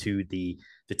into the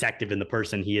detective and the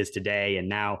person he is today. And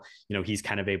now, he's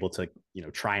kind of able to,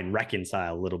 try and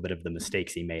reconcile a little bit of the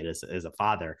mistakes he made as a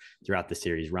father throughout the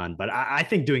series run. But I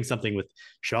think doing something with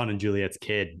Sean and Juliet's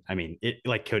kid, I mean, it,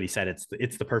 like Cody said,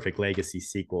 it's the perfect legacy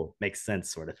sequel, makes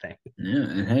sense sort of thing. Yeah.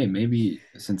 And hey, maybe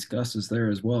since Gus is there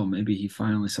as well, maybe he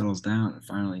finally settles down and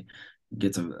finally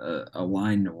gets a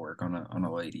line to work on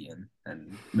a lady,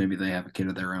 and maybe they have a kid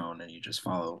of their own, and you just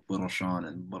follow little Sean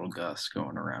and little Gus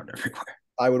going around everywhere.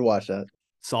 I would watch that.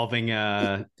 Solving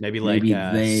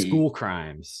maybe school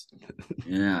crimes.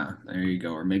 Yeah, there you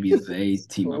go. Or maybe they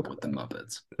team up with the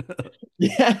Muppets.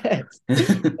 Yes.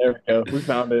 There we go. We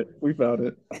found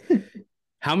it.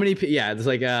 How many? Yeah, it's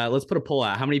like let's put a poll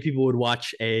out. How many people would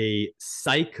watch a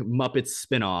Psych Muppets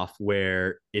spinoff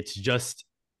where it's just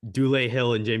Dule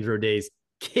Hill and James Roday's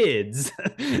kids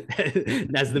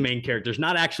as the main characters,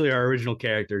 not actually our original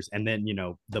characters, and then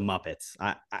the Muppets?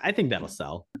 I think that'll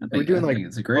sell. We're doing like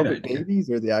it's a great Muppet idea. Babies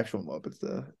or the actual Muppets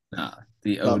though? Nah,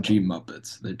 the OG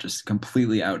Muppets. They're just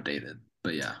completely outdated.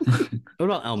 But yeah. What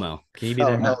about Elmo? Can you be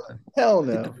there? Hell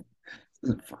no.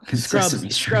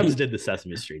 Scrubs did the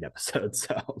Sesame Street episode,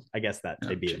 so I guess that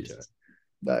they beat into it.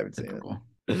 I haven't seen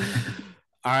it.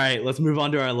 All right, let's move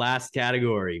on to our last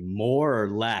category: more or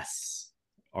less.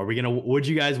 Would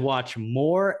you guys watch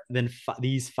more than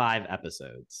these 5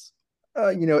 episodes?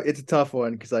 It's a tough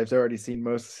one because I've already seen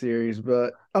most of the series,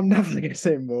 but I'm definitely gonna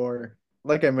say more.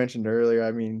 Like I mentioned earlier,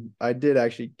 I mean, I did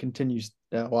actually continue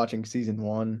watching season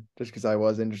 1 just because I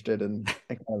was interested in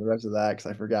kind of the rest of that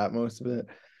because I forgot most of it.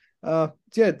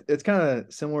 Yeah, it's kind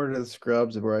of similar to the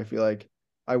Scrubs where I feel like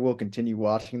I will continue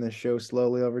watching this show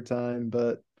slowly over time,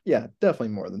 but yeah, definitely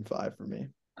more than 5 for me.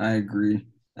 I agree.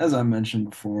 As I mentioned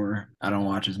before, I don't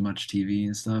watch as much TV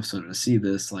and stuff, so to see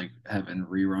this like having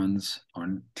reruns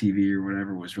on TV or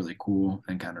whatever was really cool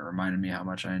and kind of reminded me how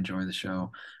much I enjoy the show.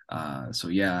 So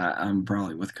yeah, I'm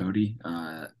probably with Cody.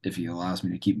 If he allows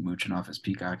me to keep mooching off his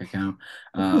Peacock account,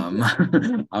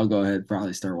 I'll go ahead and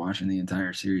probably start watching the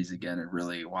entire series again and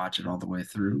really watch it all the way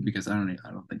through because I don't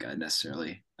think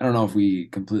I don't know if we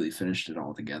completely finished it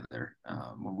all together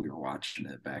when we were watching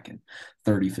it back in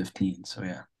 2015. So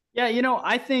yeah. Yeah,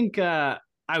 I think I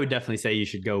would definitely say you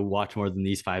should go watch more than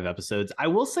these 5 episodes. I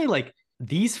will say, like,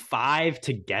 these 5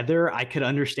 together, I could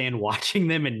understand watching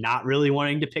them and not really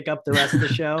wanting to pick up the rest of the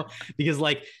show because,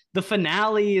 like, the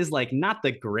finale is, like, not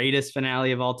the greatest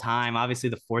finale of all time. Obviously,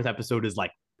 the 4th episode is,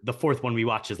 like, the 4th one we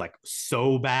watch is, like,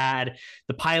 so bad.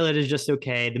 The pilot is just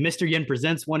okay. The Mr. Yen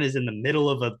Presents one is in the middle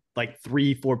of a, like,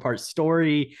 3-4 part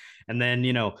story. And then,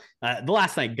 the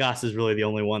Last Night Gus is really the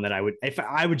only one that if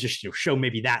I would just show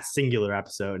maybe that singular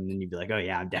episode and then you'd be like, oh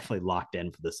yeah, I'm definitely locked in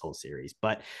for this whole series.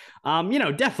 But,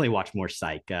 definitely watch more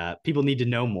Psych. People need to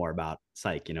know more about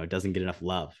Psych. It doesn't get enough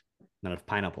love, not enough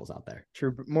pineapples out there.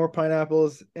 True, more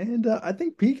pineapples. And I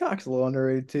think Peacock's a little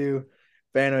underrated too.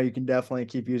 Vano, you can definitely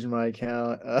keep using my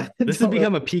account. This has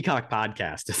become a Peacock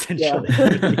podcast, essentially.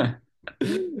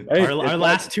 Hey, our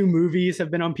last 2 movies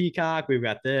have been on Peacock. We've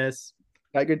got this.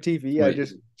 got good TV. I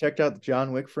just checked out the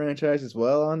John Wick franchise as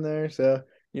well on there. So,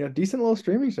 decent little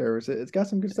streaming service. It's got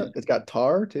some good stuff. It's got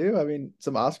Tar too. I mean,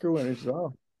 some Oscar winners as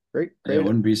well. Great. I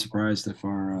wouldn't be surprised if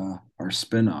our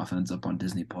spinoff ends up on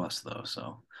Disney Plus though.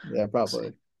 So yeah,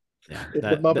 probably. Yeah, if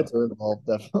the Muppets are involved,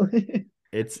 definitely.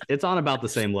 It's on about the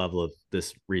same level of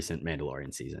this recent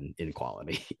Mandalorian season in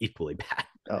quality, equally bad.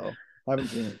 Oh, I haven't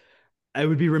seen it. I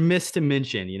would be remiss to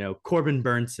mention, Corbin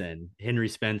Burnson, Henry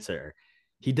Spencer.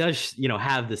 He does,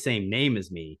 have the same name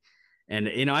as me. And,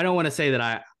 I don't want to say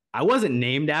that I wasn't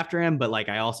named after him, but like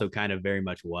I also kind of very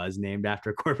much was named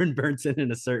after Corbin Burnson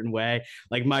in a certain way.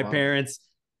 Like my parents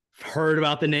heard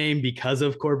about the name because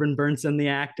of Corbin Burnson, the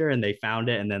actor, and they found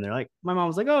it. And then they're like, my mom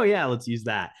was like, oh yeah, let's use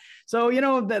that. So,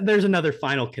 there's another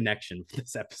final connection for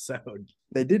this episode.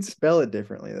 They did spell it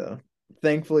differently though.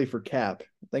 Thankfully for Cap.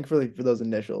 Thankfully for those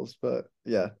initials. But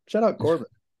yeah, shout out Corbin.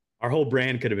 Our whole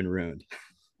brand could have been ruined.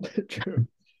 True.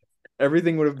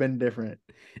 Everything would have been different.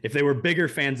 If they were bigger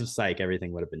fans of Psych,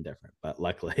 everything would have been different. But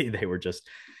luckily, they were just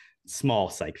small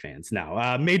Psych fans.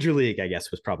 No, Major League, I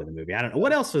guess, was probably the movie. I don't know.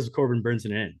 What else was Corbin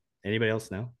Burnson in? Anybody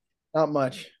else know? Not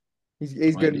much.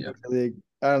 He's good in Major League.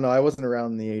 I don't know. I wasn't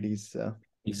around in the 80s, so.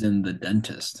 He's in The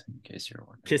Dentist, in case you're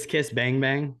wondering. Kiss Kiss Bang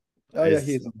Bang. Oh, yeah,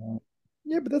 he's in that.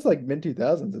 Yeah, but that's like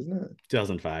mid-2000s, isn't it?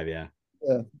 2005, yeah.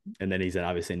 Yeah. And then he's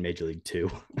obviously in Major League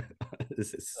 2.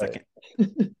 This is second.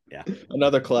 Yeah.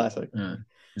 Another classic.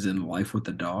 He's in Life with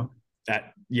the Dog.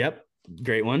 Yep.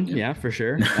 Great one. Yep. Yeah, for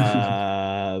sure.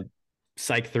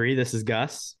 Psych 3, This Is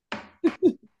Gus.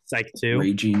 Psych 2.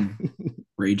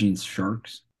 Raging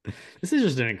Sharks. This is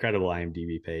just an incredible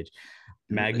IMDb page.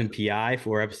 Magnum PI,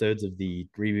 4 episodes of the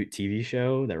reboot TV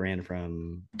show that ran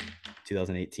from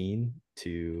 2018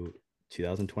 to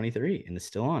 2023 and is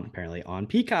still on, apparently, on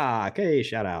Peacock. Hey,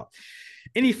 shout out.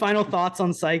 Any final thoughts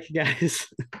on Psych, guys?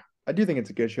 I do think it's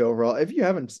a good show overall. If you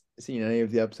haven't seen any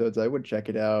of the episodes, I would check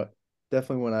it out.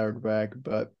 Definitely when I were back,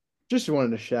 but just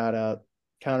wanted to shout out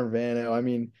Connor Vano. I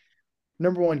mean,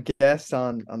 #1 guest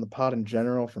on the pod in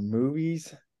general for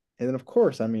movies. And then, of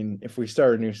course, I mean, if we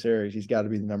start a new series, he's got to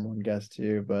be the #1 guest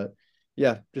too. But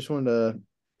yeah, just wanted to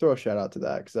throw a shout out to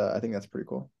that because I think that's pretty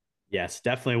cool. Yes,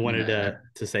 definitely wanted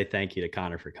to say thank you to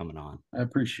Connor for coming on. I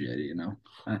appreciate it.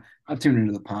 I tune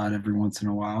into the pod every once in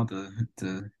a while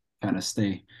to kind of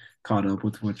stay caught up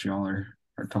with what y'all are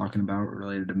talking about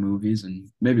related to movies, and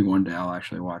maybe one day I'll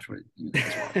actually watch what you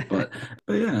guys watch.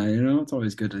 But yeah, it's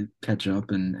always good to catch up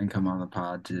and come on the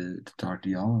pod to talk to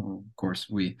y'all. Of course,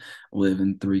 we live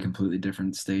in 3 completely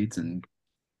different states and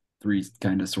 3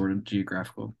 kind of sort of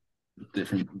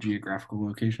different geographical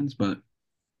locations, but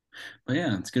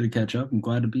yeah, it's good to catch up. I'm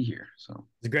glad to be here. So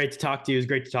it's great to talk to you. It's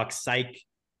great to talk Psych.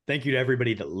 Thank you to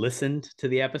everybody that listened to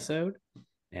the episode,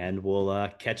 and we'll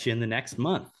catch you in the next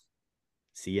month.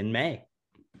 See you in May.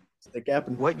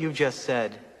 What you just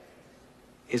said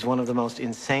is one of the most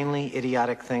insanely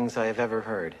idiotic things I have ever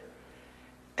heard.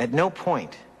 At no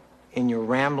point in your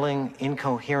rambling,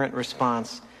 incoherent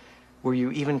response were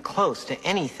you even close to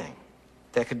anything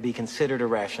that could be considered a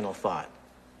rational thought.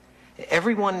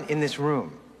 Everyone in this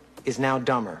room is now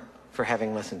dumber for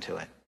having listened to it.